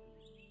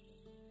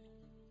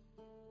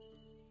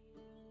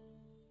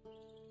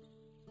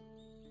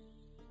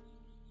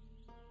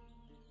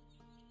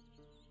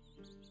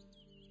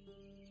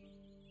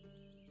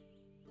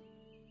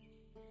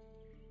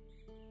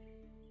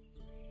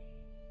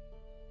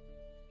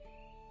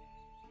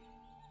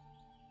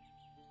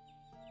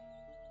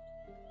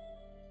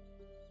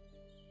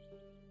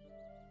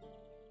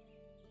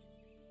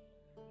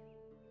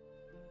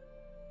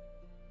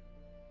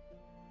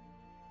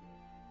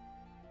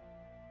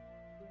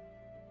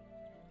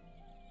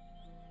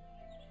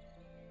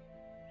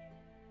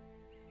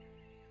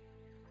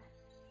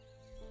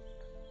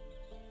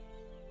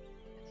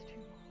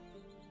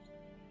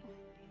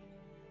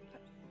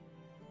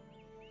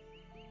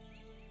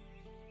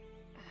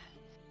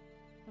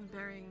 I'm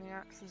burying the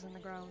axes in the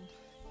ground.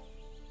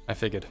 I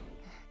figured.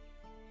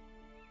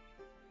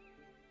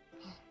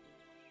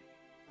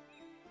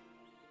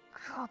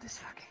 God, this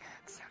fucking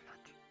hurts so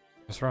much.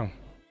 What's wrong?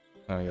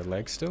 Oh, your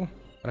leg still?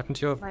 What happened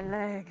to your... My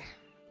leg.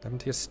 What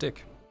happened to your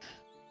stick?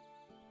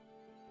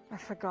 I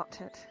forgot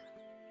it.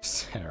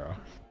 Sarah.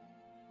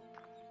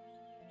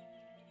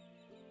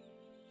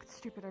 It's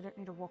stupid, I don't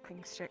need a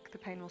walking stick. The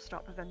pain will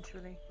stop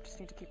eventually. Just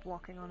need to keep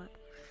walking on it.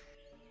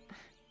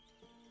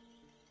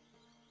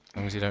 As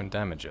long as you don't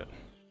damage it.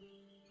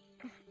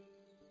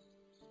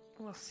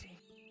 We'll see.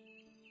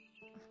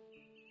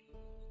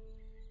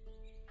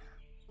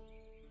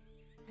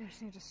 I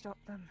just need to stop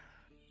them.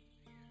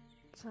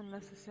 It's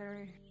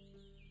unnecessary.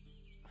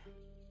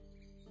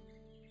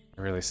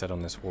 I really set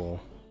on this wall.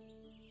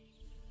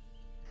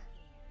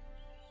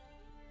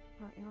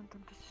 What, you want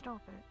them to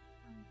stop it?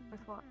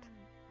 With what?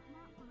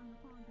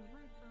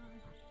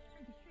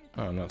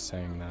 Oh, I'm not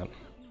saying that.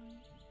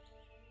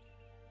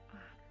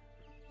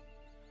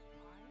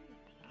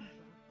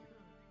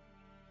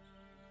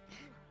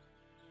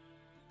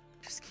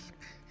 Just keep...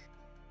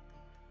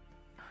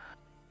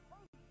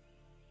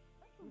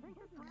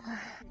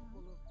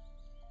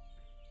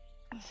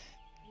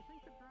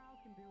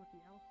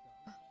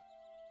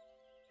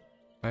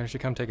 Why don't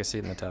you come take a seat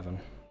in the tavern?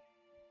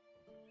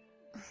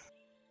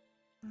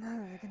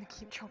 No, they're gonna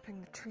keep chopping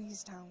the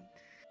trees down.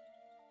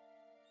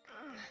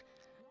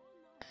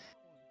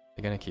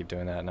 They're gonna keep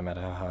doing that no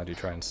matter how hard you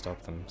try and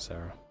stop them,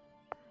 Sarah.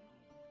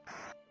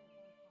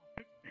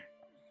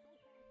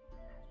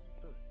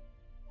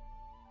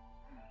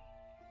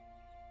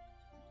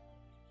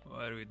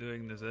 Why are we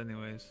doing this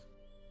anyways?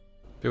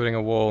 Building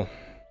a wall.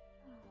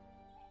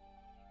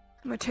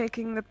 We're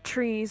taking the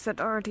trees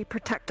that already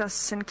protect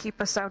us and keep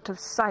us out of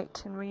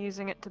sight, and we're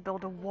using it to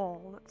build a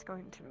wall that's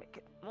going to make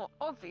it more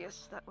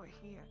obvious that we're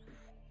here.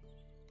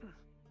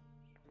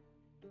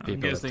 I'm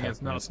guessing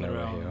it's not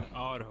around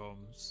our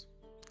homes.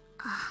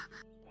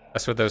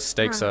 That's what those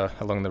stakes are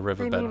along the They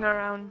riverbed. mean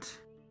around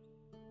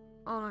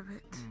all of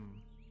it.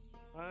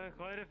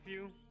 Quite a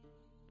few.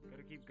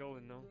 Gotta keep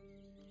going though.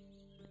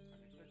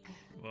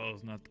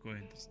 Wall's not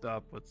going to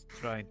stop what's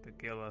trying to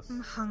kill us.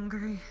 I'm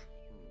hungry.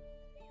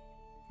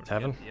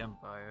 Tavern? The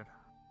Empire.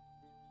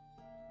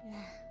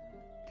 Yeah,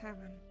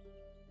 tavern.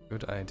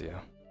 Good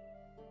idea.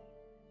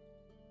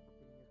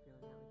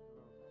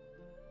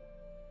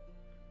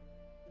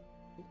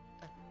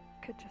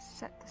 Could just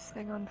set this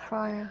thing on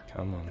fire.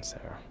 Come on,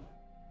 Sarah.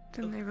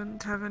 Then they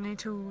wouldn't have any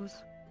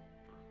tools.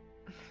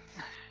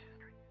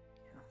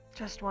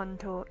 Just one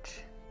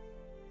torch.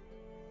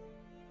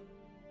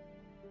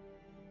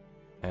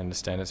 I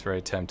understand it's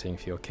very tempting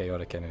for your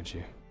chaotic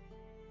energy.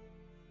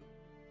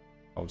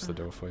 Holds the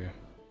door for you.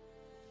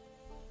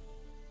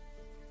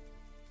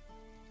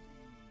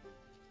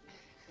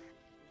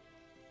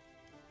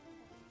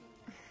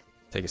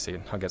 Take a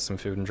seat. I'll get some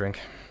food and drink.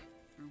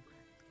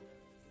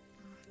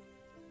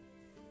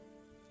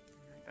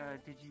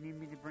 Did you need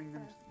me to bring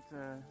them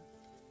to...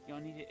 Y'all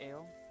needed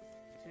ale,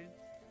 too?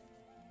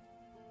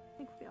 I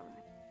think we'll be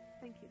alright.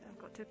 Thank you. I've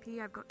got to pee,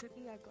 I've got to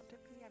pee, I've got to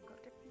pee, I've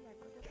got to pee, I've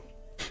got to pee.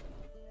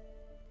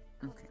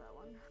 What's that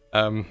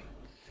one?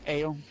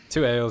 Ale?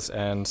 2 ales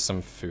and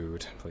some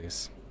food,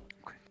 please.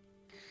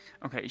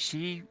 Okay,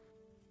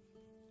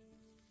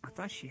 I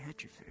thought she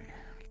had your food.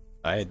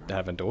 I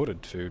haven't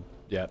ordered food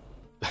yet.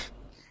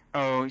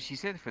 Oh, she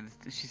said for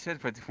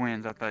the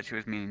twins. I thought she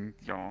was meaning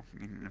y'all,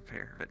 meaning a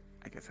pair, but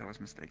I guess I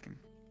was mistaken.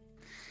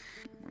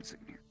 1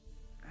 second here.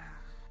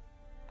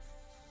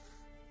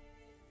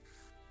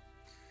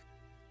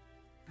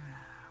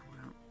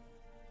 Well,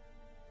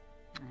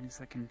 I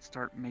guess I can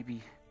start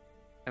maybe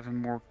having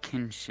more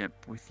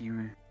kinship with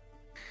you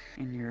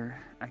and your...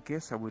 I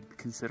guess I would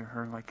consider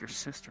her like your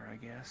sister, I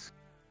guess.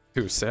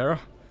 Who, Sarah?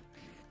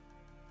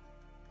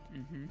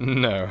 Mm-hmm.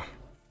 No.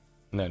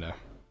 No, no.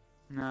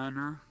 No,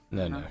 no.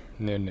 No, no.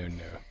 No, no,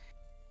 no.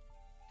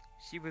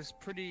 She was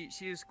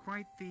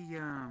quite the,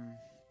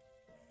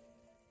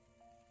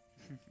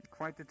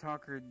 quite the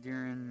talker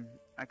during...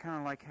 I kind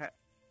of like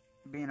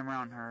being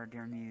around her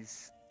during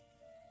these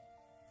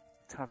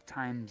tough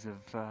times of,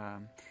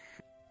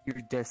 your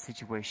death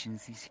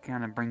situations. She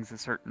kind of brings a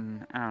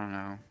certain, I don't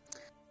know,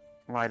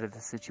 light of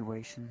the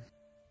situation.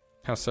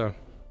 How so?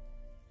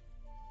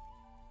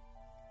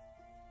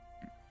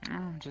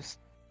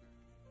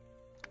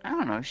 I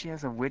don't know, she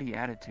has a witty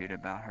attitude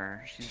about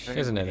her. She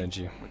has an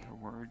energy. With her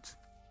words.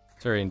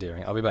 It's very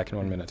endearing. I'll be back in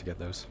 1 minute to get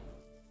those.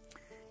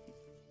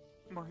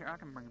 Well, here, I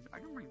can bring them to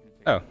you.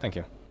 Oh, thank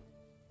you.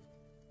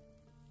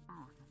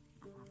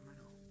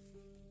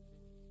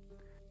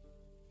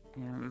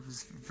 Yeah, it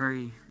was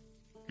very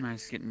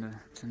nice getting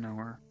to know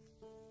her.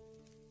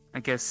 I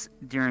guess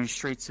during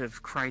straits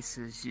of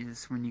crisis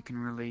is when you can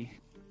really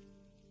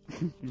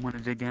want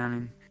to dig down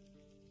and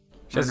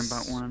learn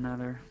about one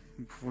another.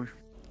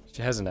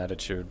 She has an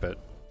attitude, but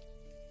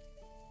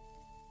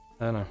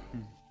I don't know.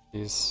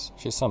 She's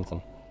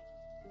something.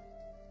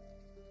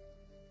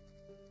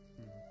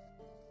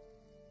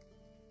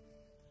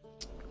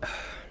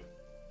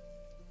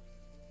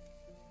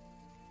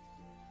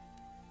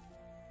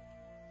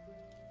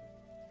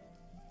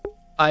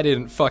 I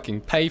didn't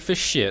fucking pay for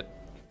shit.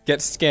 Get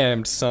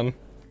scammed, son.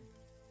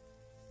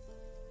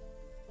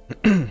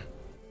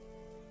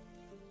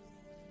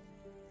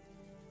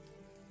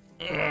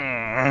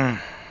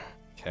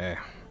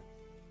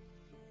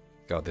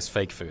 God, this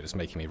fake food is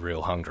making me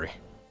real hungry.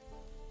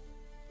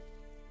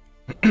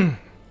 I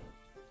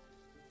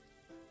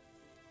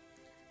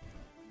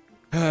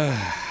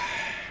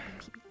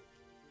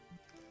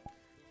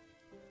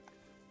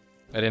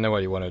didn't know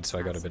what you wanted, so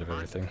I got a bit of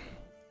everything.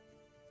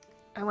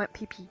 I went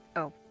pee-pee.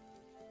 Oh.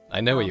 I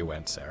know where you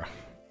went, Sarah.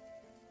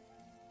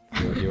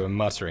 You were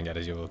muttering at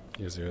it as you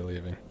were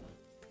leaving.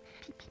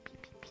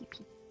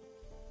 Pee-pee.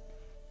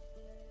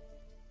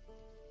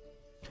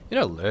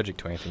 You're not allergic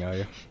to anything, are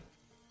you?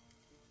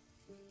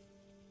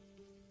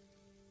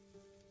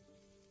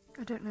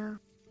 I don't know.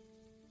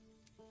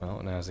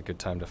 Well, now's a good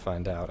time to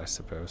find out, I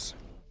suppose.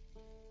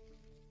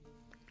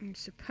 I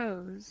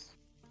suppose.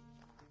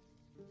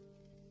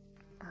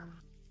 Ow.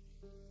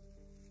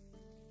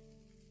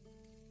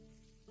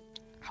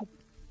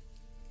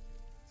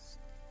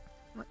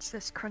 What's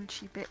this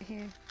crunchy bit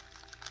here?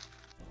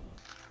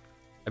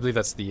 I believe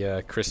that's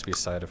the crispy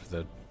side of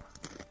the...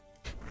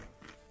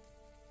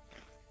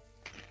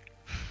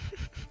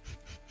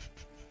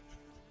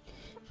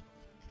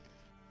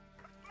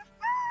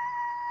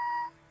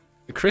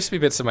 The crispy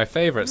bits are my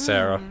favorite,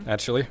 Sarah,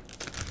 actually.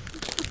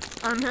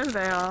 I know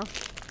they are.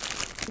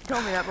 You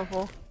told me that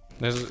before.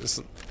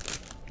 There's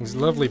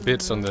lovely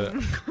bits on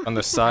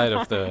the side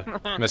of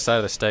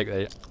the steak.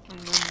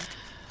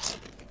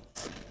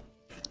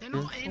 They're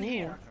not in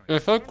here. They're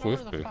so Where the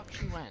crispy. fuck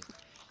she went?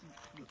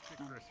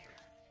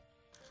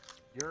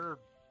 Your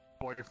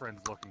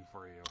boyfriend's looking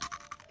for you.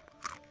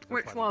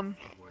 Which one?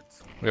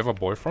 We have a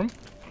boyfriend?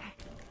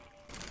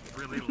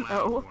 Really loud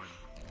Oh. one.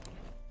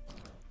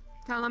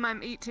 Tell him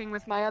I'm eating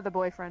with my other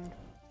boyfriend.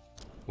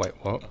 Wait,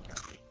 what?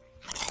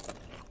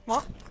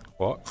 What?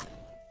 What?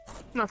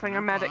 Nothing,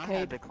 I'm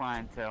Medicaid. The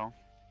clientele.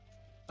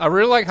 I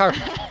really like how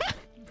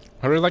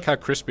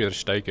crispy the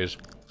steak is.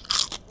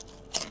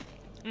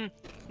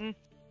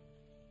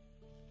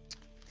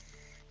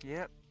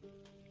 Yep.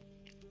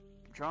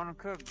 Trying to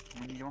cook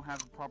when you don't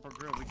have a proper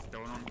grill. We just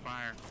throw it on the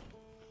fire.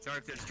 Sorry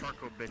if there's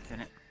charcoal bits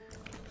in it.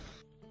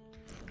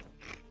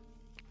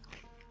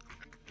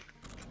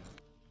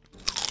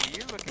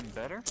 You're looking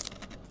better.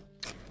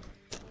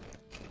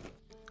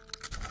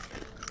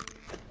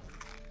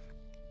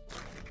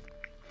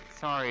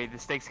 Sorry, the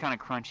steak's kind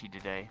of crunchy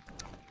today.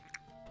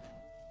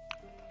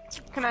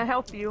 Can I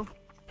help you?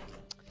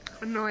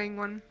 Annoying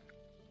one.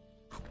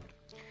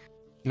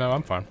 No,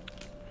 I'm fine.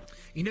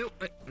 You know,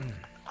 Would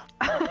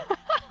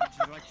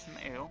you like some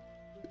ale?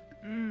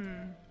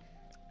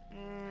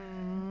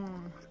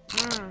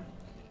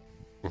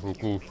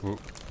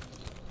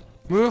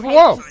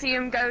 Whoa! To see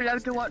him go low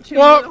to watch him.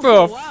 What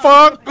the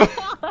fuck?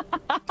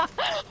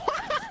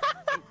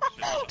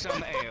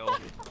 Some ale.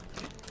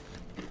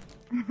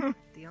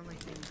 The only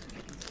thing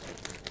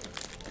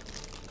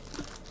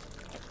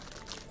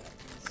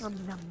Num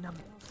num num.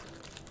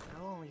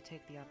 I'll only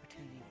take the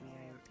opportunity if we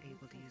are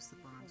able to use the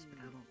bombs, but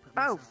I won't put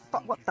Oh, myself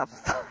fuck! What the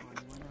fuck?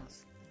 anyone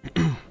else.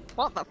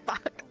 What the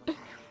fuck?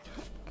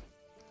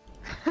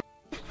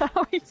 How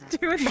are you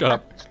doing Shut that?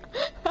 up.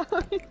 How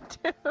are you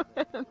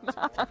doing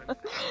that?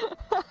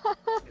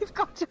 You've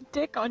got your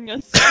dick on your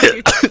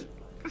sleeve.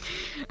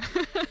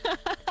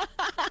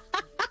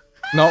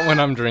 Not when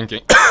I'm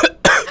drinking.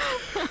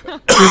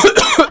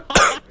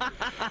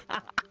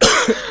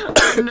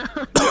 No.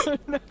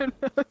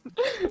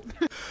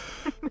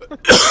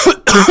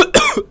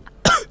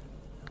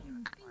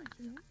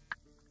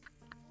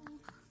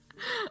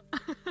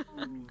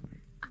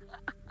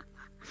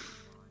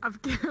 I've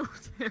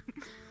killed him.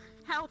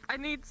 Help! I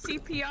need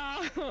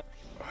CPR.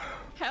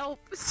 Help!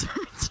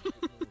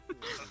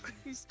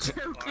 He's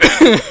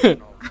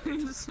choking.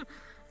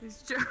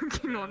 He's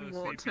choking on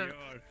water.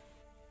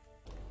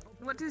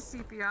 What is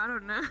CPR? I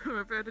don't know.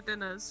 I've heard it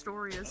in a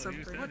story or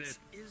something. What is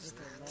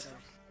that?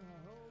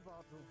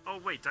 Oh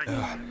wait, I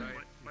know. Not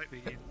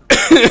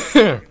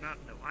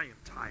know. I am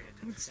tired.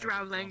 It's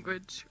Drow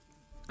language.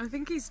 I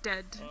think he's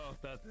dead. Oh,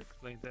 that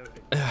explains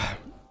everything.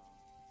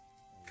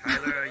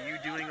 Kyler, are you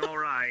doing all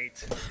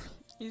right?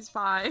 He's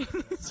fine.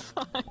 He's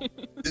fine.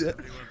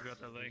 Everyone's got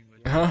the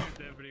language. Huh?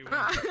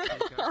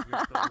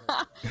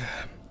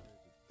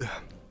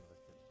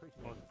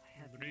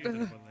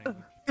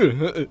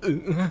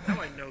 Now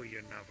I know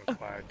you're not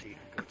required to even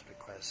go to the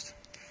quest.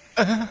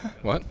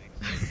 What?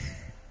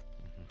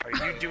 Are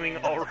you doing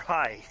all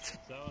right?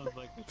 Sounds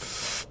like the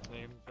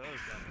name does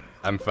that.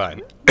 I'm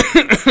fine.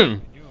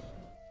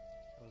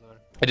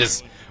 I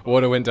just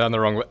water went down the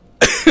wrong way.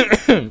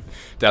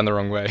 Down the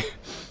wrong way.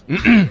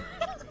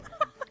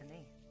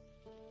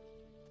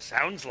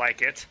 Sounds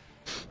like it.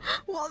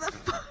 What the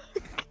fuck?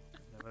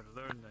 Never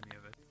learned any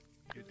of it.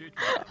 You did.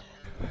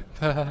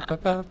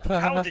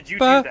 How did you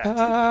do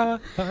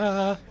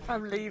that?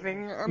 I'm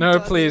leaving. I'm No,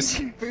 done please.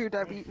 eating food.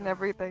 I've eaten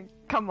everything.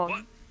 Come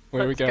on.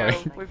 Where are we Let's go.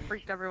 going? We've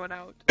freaked everyone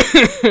out.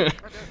 That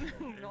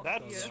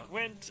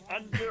went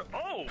under.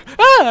 Oh!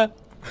 Ah!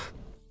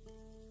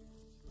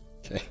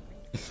 Okay.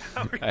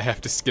 I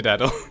have to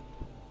skedaddle.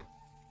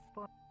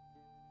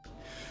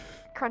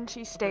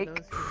 Crunchy steak. For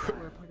those who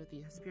were part of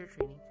the spirit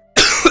training,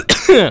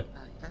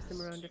 ask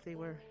them around if they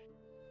were,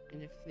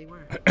 and if they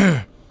were,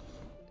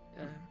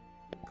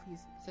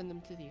 please send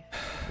them to the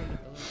front of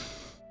the line.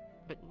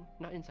 But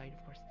not inside,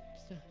 of course.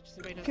 Just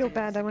right outside. Feel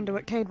bad, I wonder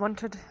what Cade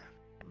wanted.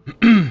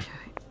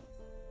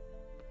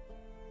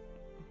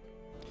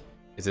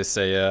 Is this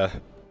a,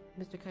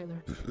 Mr.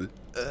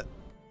 Kyler.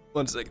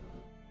 One second.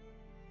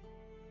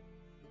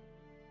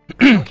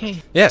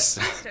 Okay. Yes!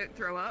 Please don't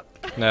throw up.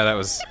 No,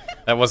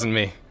 that wasn't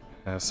me.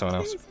 That was someone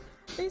else.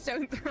 Please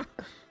don't throw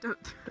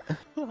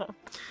up.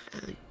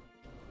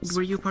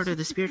 Were you part of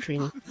the spear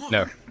training?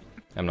 No,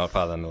 I'm not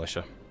part of the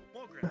militia.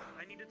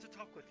 I needed to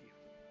talk with you.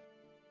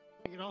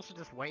 You can also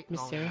just wait Miss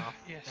long Sarah? enough.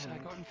 Yes, I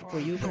got informed.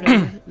 Were you part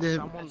of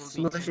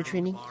the militia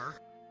training?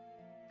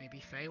 Maybe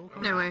fail?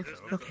 No way.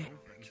 Okay.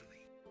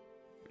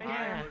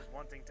 Yeah.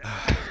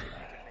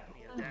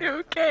 You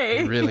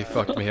okay? really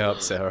fucked me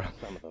up, Sarah.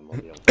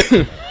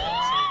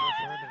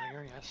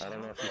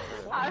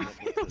 I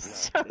feel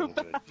so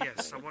bad.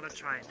 Yes, I want to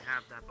try and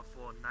have that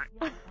before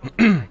nightfall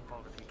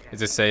if you can. Is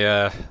this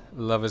a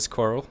lover's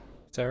quarrel,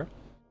 Sarah?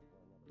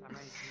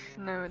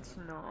 No, it's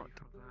not.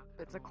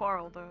 It's a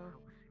quarrel, though.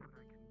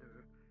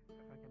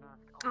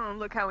 Oh,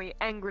 look how he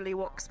angrily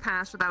walks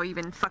past without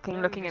even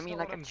fucking looking at me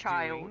like a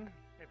child.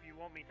 If you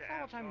want me to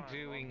What I'm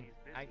doing,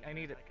 I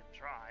need it. I can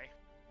try.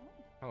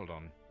 Hold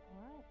on.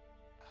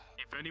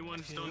 If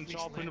anyone's done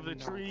chopping of the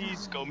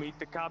trees, go meet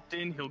the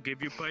captain. He'll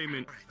give you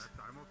payment.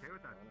 I'm okay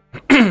with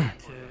that.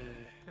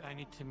 I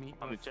need to meet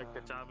I'm with, to check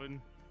the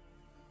tavern.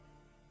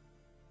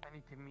 I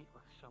need to meet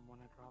with someone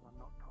I'd rather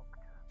not talk to.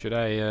 Should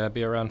I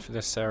be around for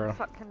this, Sarah?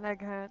 Fucking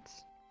leg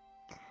hurts.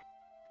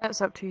 That's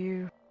up to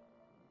you.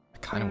 I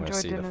kind of want to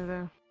see dinner,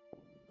 though.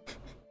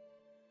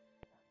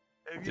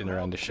 Dinner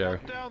and the show.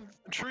 Cut down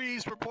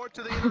trees, report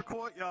to the inner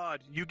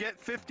courtyard. You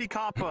get 50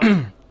 copper.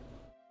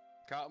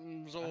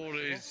 Captain's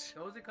orders.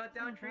 Those are cut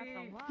down trees.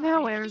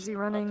 Now where is he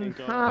running?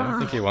 I don't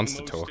think he wants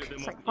to talk.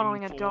 It's like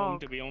following a dog.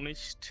 To be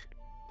honest.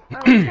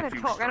 Oh, he's gonna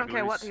talk. I don't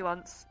care what he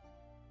wants.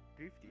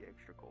 50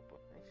 extra copper.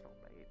 That's not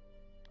bad.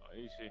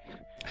 Easy.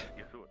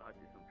 You thought I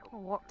did some I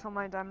walk till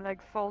my damn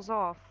leg falls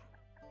off.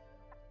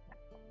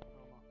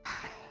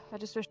 I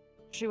just wish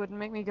she wouldn't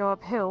make me go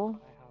uphill.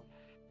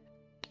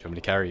 Do you want me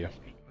to carry you? Do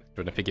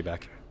you want to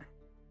piggyback?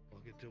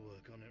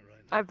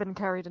 I've been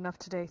carried enough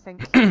today,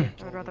 thank you.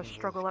 I'd rather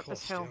struggle up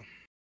this hill.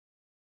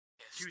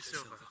 2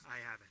 silver. I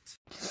have it.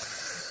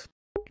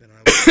 Then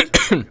I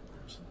will.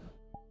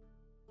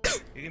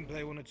 You can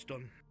play when it's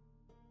done.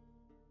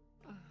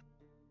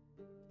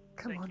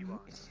 Come on, you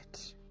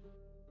idiot.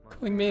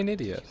 Calling me an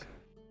idiot?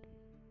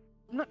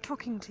 I'm not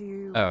talking to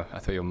you. Oh, I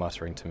thought you were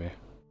muttering to me.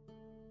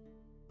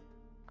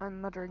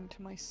 I'm muttering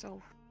to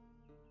myself.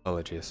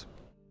 Apologies.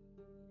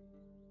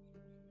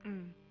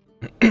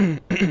 This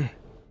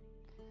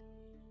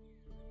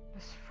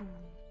fool.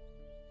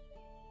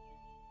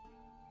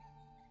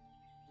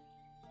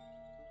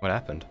 What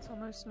happened? It's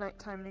almost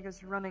nighttime and he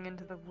goes running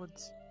into the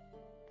woods.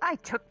 I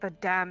took the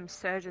damn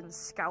surgeon's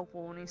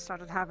scalpel when he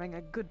started having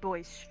a good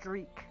boy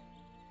streak.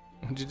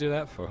 What'd you do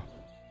that for?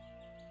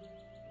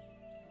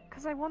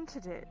 Because I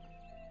wanted it.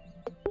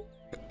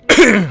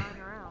 He was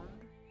lying around.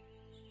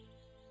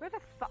 Where the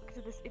fuck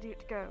did this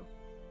idiot go?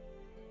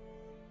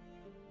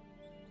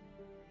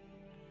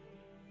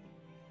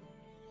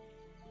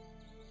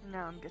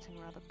 Now I'm getting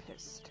rather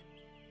pissed.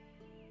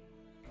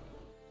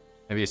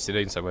 Maybe he's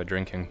sitting somewhere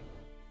drinking.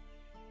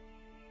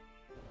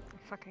 I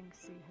fucking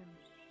see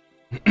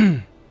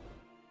him.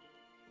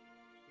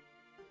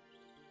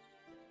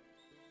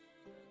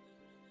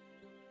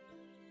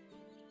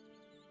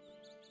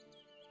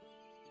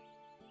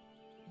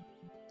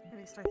 At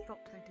least I thought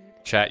I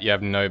did. Chat, you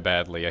have no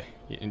badly.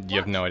 You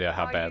have no idea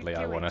how badly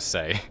I want to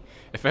say.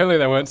 If only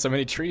there weren't so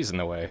many trees in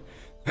the way.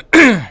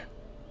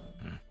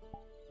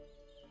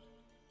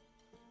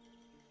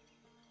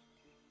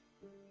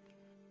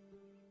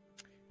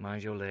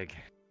 Mind your leg,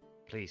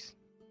 please.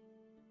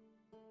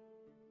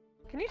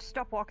 Can you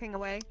stop walking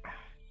away?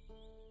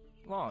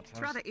 What?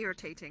 It's rather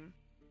irritating.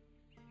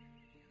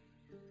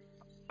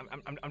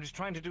 I'm just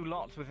trying to do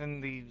lots within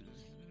the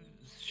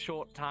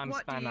short time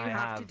What span do you I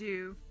have to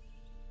do?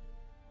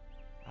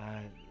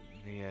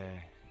 The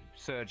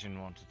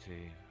surgeon wanted to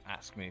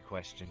ask me a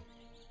question.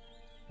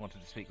 Wanted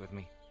to speak with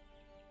me.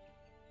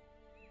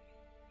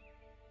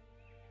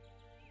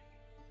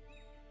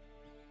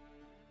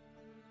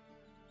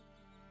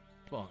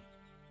 What?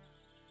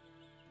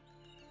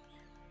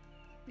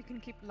 You can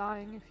keep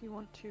lying if you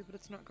want to, but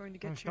it's not going to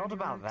get It's you not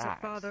anywhere, about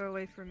except that. farther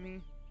away from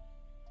me.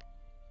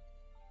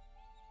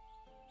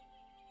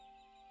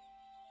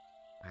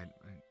 I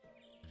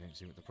don't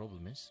see what the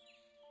problem is.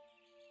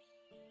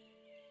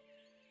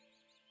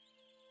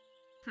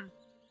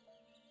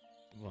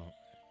 What?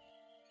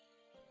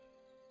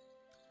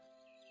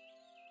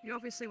 You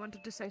obviously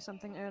wanted to say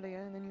something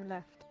earlier, and then you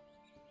left.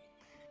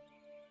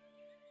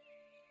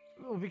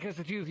 Well, because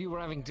the two of you were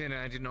having dinner,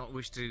 I did not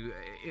wish to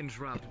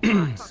interrupt.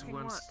 But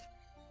Fucking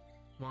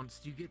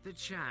once you get the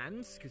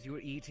chance, because you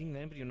were eating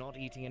then, but you're not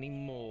eating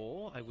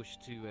anymore, I wish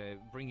to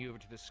bring you over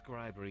to the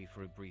scribery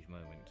for a brief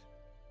moment.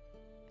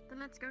 Then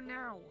let's go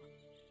now.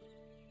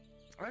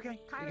 Okay, you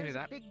can do Kyler's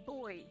that. a big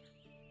boy.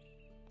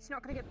 He's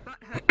not gonna get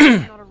butthurt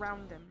if I'm not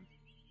around him.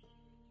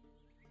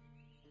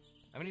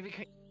 I mean,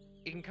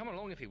 he can come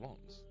along if he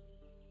wants.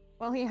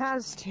 Well, he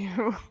has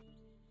to.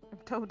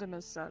 I've told him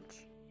as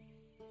such.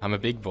 I'm a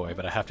big boy,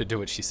 but I have to do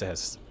what she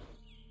says.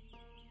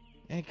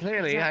 Yeah,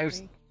 clearly,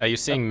 Exactly. Are you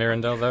seeing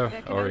Mirandel though,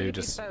 There can or are only you be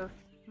just? both,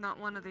 not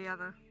one or the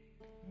other.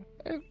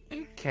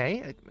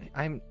 Okay,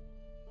 I'm.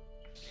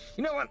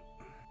 You know what?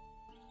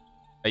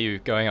 Are you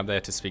going up there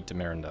to speak to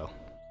Mirandel?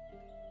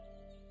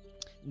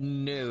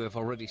 No, I've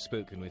already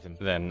spoken with him.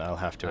 Then I'll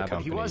have to But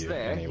accompany he was you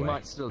there. anyway. He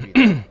might still be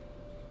there.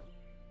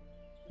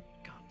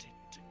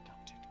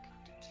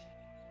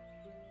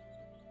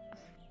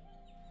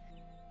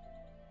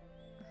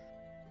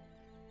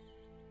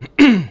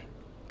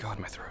 God,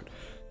 my throat.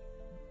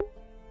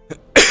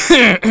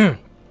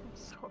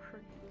 Sorry.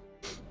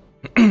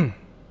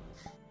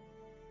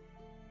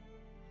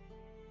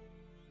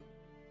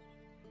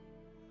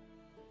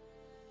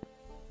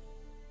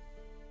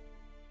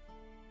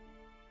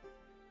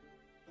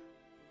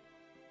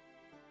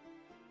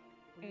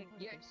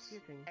 Yes.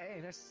 Hey,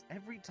 that's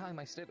every time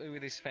I step over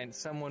this fence,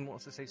 someone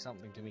wants to say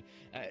something to me.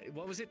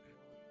 What was it?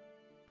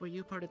 Were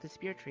you part of the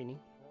spear training?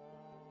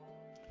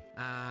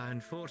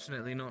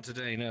 Unfortunately, not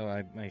today.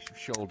 No, my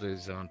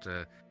shoulders aren't.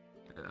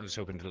 I was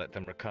hoping to let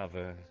them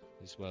recover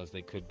as well as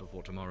they could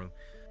before tomorrow.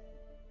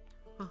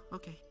 Oh,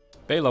 okay.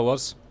 Baylor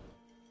was.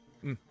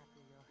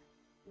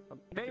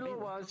 Baylor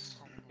was.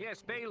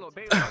 Yes, Baylor was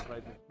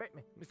right there.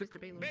 Mr.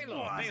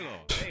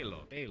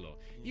 Baylor.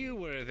 You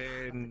were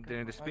there in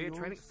the spear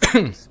training.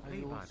 I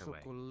also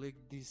collect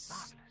these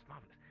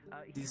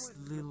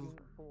little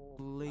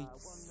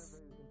plates.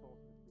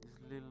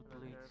 These little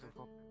plates of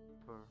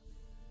copper.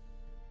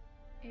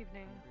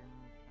 Evening.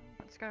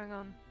 What's going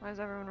on? Why is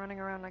everyone running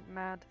around like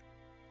mad?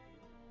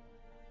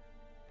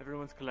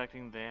 Everyone's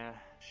collecting their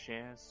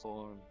shares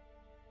for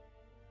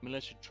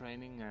militia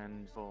training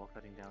and for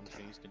cutting down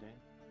trees today.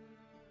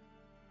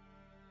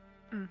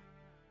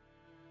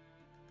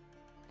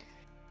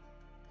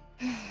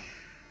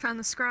 Found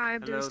the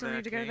scribe. Do we Hello still there,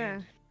 need to go Kane.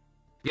 there?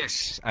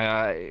 Yes,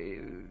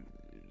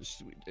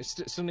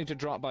 still need to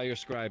drop by your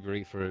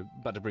scribery for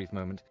but a brief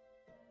moment.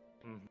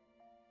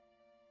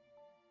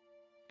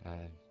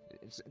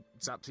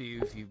 It's up to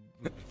you if you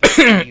need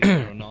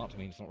it or not. I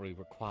mean, it's not really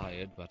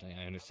required, but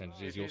I understand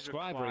it is your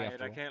scribery required.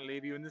 after I all. can't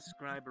leave you in the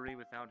scribery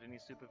without any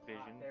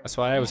supervision. That's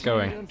why I was You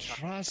going. don't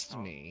trust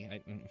me.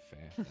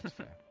 Fair, that's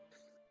fair.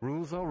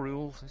 Rules are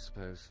rules, I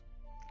suppose.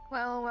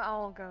 Well, we're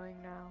all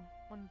going now.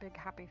 One big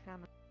happy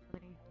family.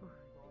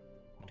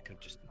 I could have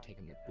just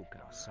taken the book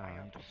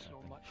outside or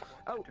something.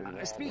 Oh,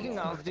 speaking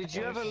of, did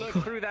you ever look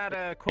through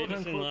that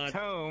quote-unquote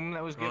tome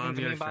that was given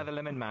to me by the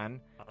Lemon Man?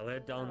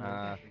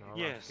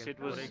 Yes, it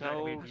was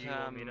old,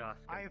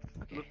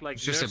 looked like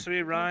It's just a-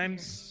 nursery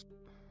rhymes.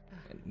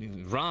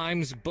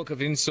 Rhymes, book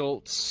of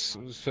insults.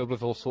 It was filled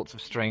with all sorts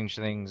of strange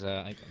things.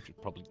 I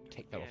should probably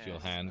take that off your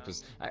hand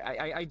because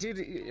I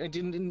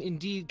didn't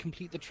indeed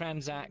complete the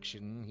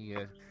transaction he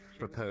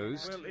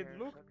proposed. Well, it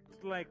looked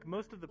like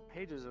most of the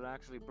pages are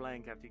actually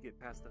blank after you get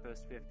past the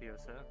first 50 or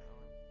so.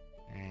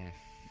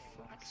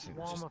 Fuck. So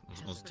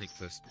just take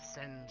first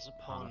descends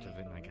part upon of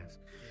it, I guess.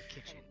 the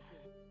kitchen.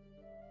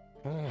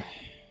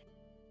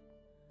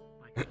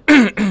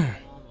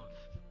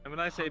 And when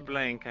I say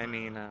blank, I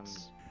mean,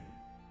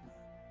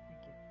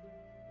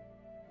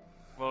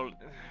 well,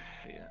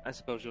 yeah, I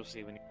suppose you'll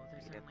see when you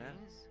get that.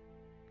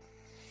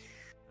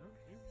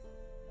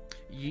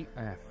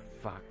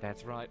 Fuck,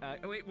 that's right.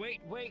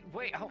 Wait.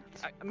 Oh,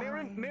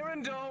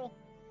 Mirandol!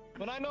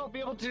 Would I not be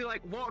able to,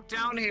 like, walk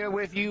down here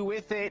with you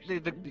with it?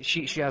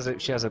 She has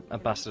a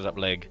busted up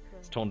leg.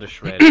 It's torn to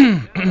shreds.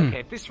 Okay,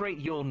 at this rate,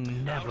 you're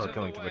never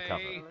going to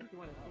recover.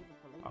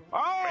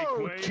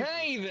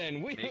 Okay,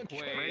 then. We're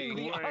going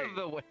the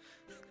other way.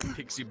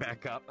 Picks you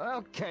back up.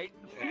 Okay.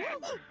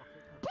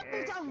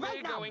 We're going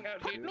out here.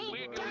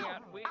 We're going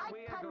out. We are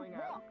going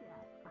out.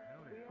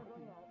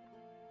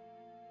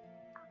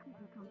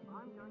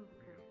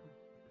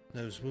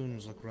 Those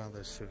wounds look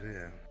rather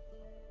severe.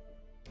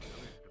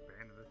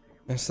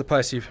 It's the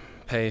price you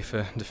pay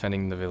for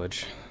defending the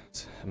village,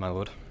 my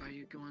lord. Are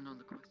you going on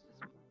the quest?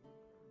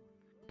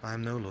 I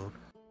am no lord.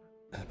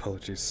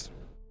 Apologies,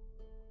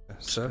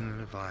 Just sir. an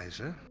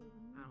advisor.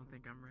 I don't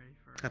think I'm ready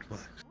for That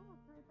works.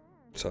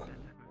 So, that type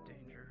of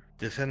danger.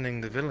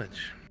 Defending the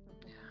village.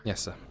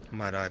 yes, sir.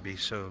 Might I be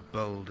so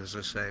bold as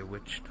to say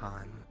which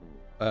time?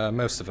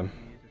 Most of them,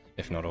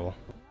 if not all.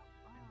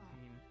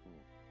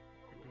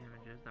 The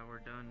damages that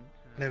were done.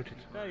 Noted.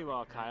 There you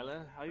are,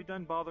 Kyler. Are you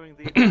done bothering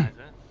the advisor?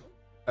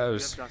 I You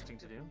was. have dusting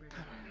to do.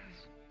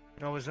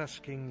 I was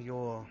asking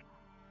your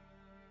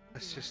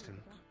assistant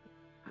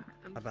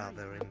about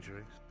their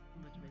injuries.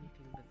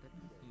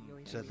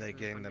 Said they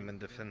gained them in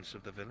defense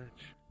of the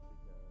village.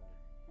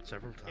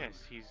 Several times.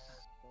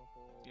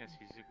 Yes,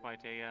 he's quite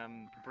a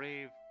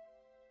brave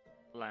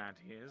lad.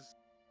 He is.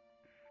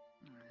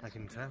 I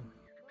can tell.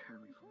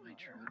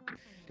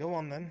 Go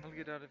on then. I'll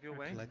get out of your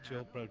way. Collect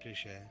your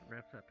protege.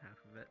 Wraps up half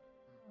of it.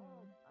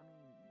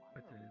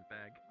 Puts it in his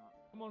bag.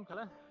 Come on,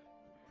 Kyler.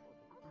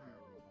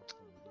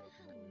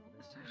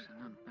 It's actually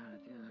not a bad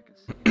idea. I could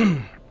see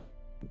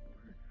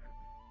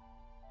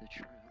the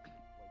truck.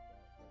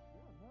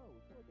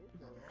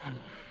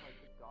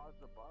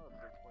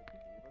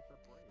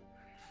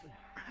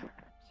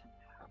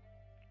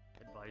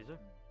 advisor.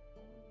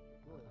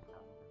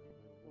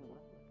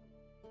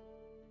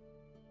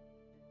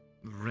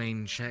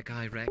 Rain check,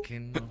 I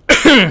reckon.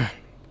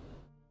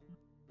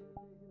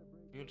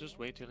 You'll just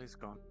wait till he's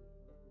gone.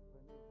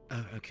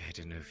 Oh, okay. I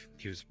didn't know if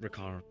he was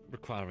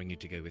requiring you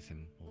to go with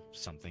him or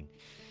something.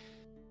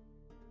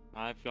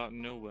 I've got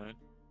no word.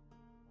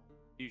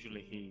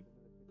 Usually he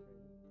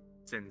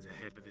sends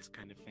ahead with this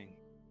kind of thing.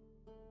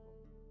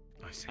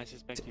 I see. I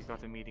suspect he's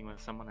got a meeting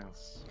with someone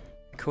else.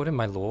 I called him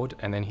my lord,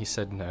 and then he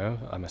said no,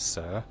 I'm a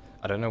sir.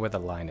 I don't know where the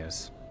line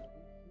is.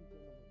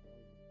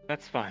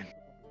 That's fine.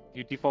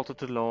 You defaulted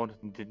to Lord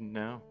and didn't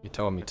know. You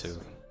told me to.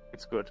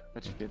 It's good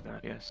that you did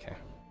that, yes. Okay.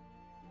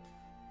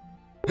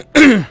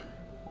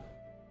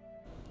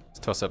 Let's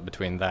toss up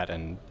between that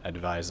and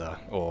advisor,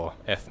 or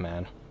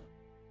F-man.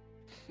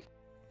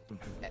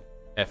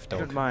 F-dog.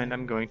 Don't mind,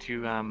 I'm going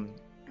to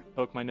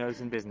poke my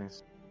nose in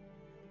business.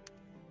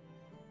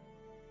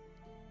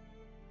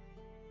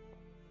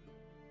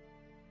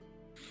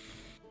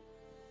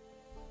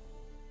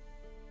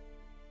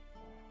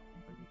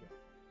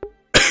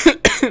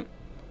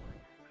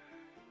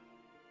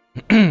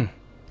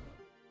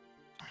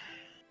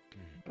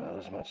 Not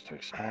as much to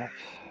expect.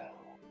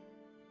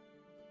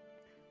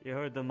 You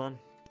heard them, man.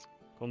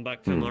 Come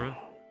back tomorrow.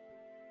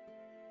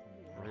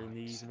 Or in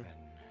the evening.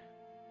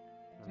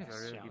 I'm Yes,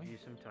 sorry, shall I'll give we? you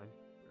some time.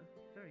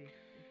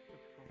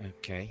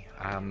 Okay.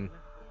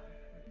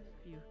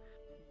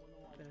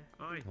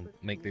 Oi. I'll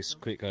make this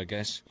quick, I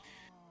guess.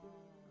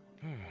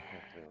 Do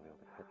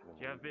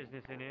you have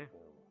business in here?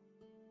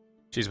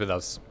 She's with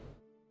us.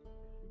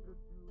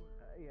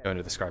 Going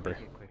to the scribery.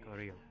 Quick,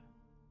 hurry up.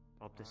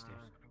 Up the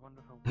stairs.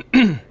 Wonderful.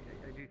 I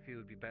do feel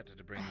it'd be better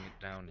to bring it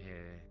down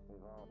here.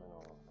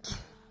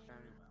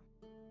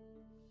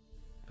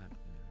 But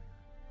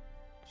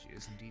she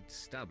is indeed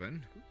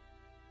stubborn.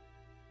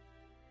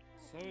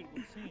 So it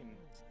would seem.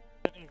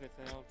 Settle with it,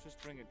 I'll just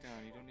bring it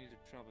down. You don't need to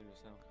trouble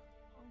yourself.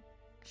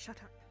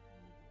 Shut up.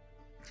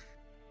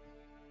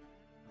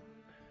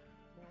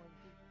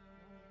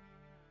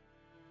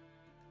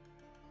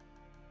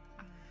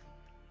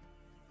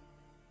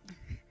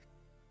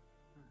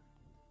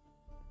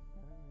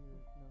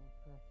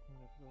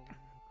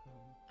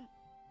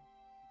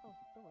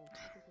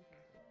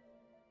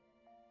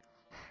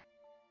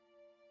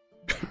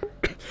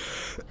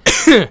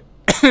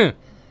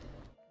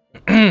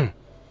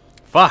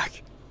 Fuck.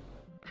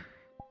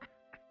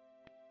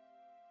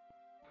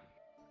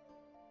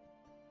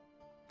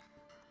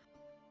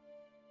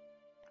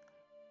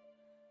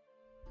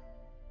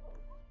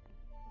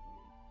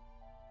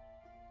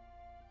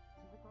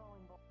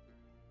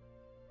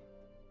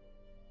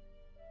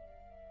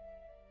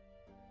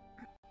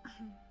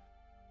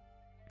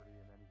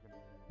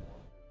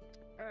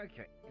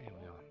 Okay, here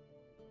we are.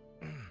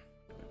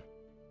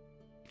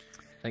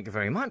 Thank you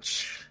very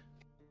much.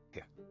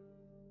 Here.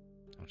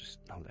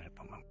 I'll let it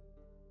pop up.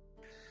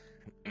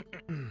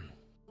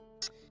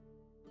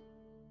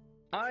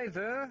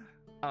 Either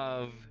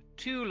of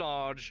two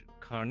large,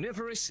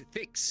 carnivorous,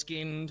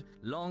 thick-skinned,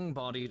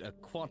 long-bodied,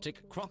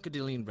 aquatic,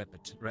 crocodilian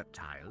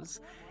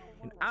reptiles.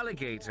 An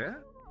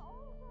alligator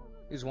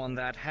is one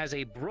that has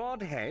a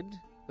broad head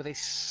with a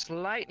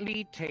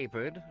slightly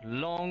tapered,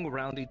 long,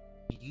 rounded,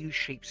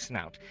 U-shaped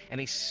snout,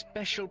 and a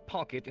special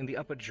pocket in the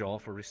upper jaw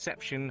for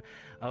reception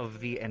of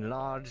the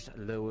enlarged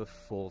lower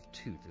fourth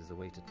tooth. There's a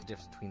way to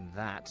differ between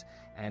that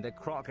and a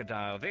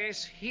crocodile.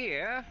 This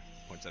here,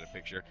 points at a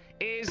picture,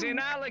 is an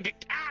alligator.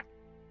 Ah!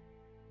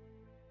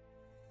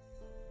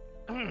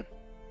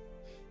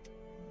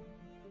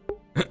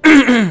 That's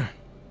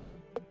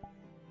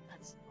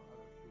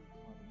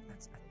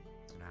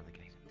an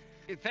alligator.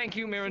 Thank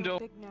you,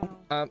 Mirandol.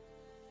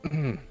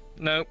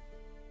 No.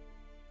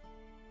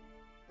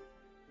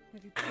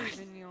 Have you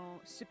proven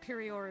your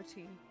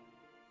superiority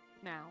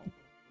now?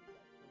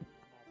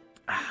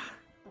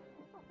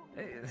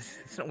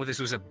 It's not what this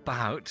was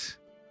about.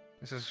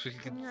 This was we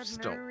could You had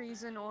stop. no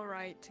reason or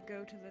right to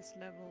go to this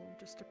level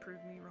just to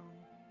prove me wrong,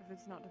 if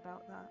it's not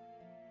about that.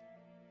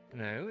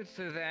 No, it's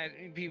so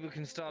that people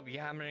can stop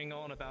yammering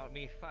on about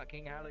me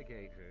fucking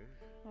alligators.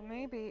 Well,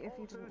 maybe if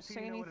you didn't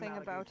say anything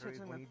about it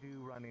in the...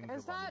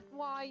 Is that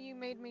why you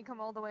made me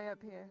come all the way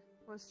up here?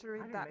 Was to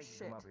read that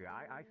shit?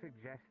 I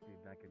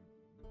suggested I could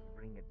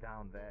bring it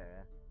down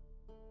there.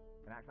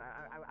 And actually,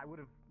 I would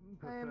have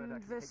preferred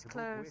I'm this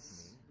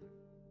close.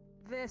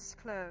 This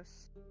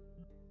close.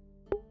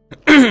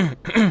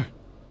 It's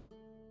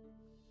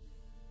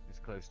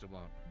close to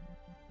what?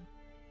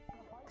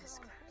 This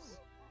close.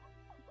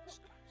 This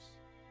close.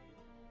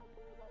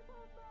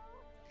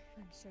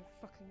 I'm so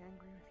fucking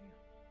angry with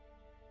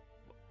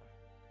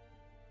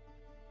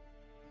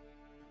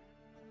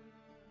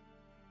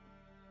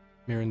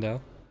you.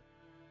 Mirandel.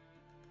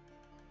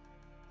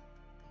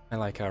 I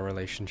like our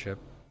relationship.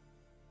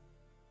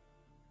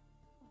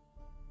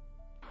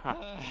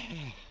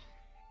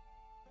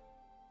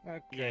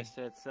 Okay. Yes,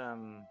 it's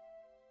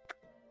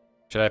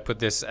Should I put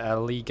this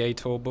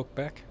alligator book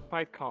back?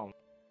 quite calm.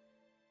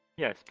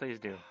 Yes, please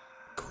do.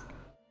 10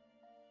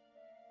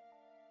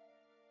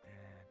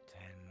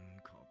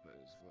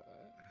 coppers worth.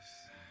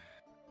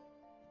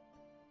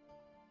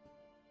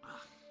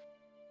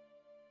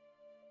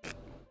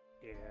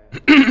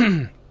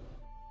 10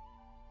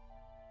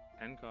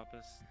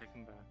 coppers, take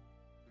them back.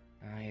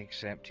 I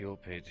accept your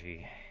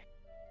pity.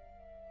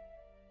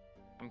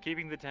 I'm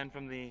keeping the 10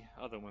 from the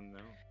other one, though.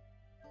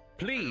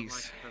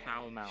 Please! The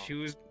foul mouth. She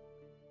was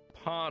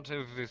part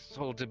of this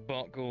whole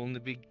debacle in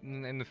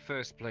the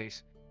first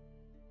place.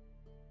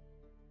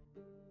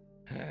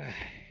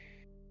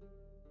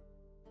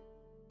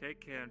 Take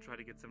care and try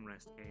to get some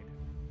rest, Cade.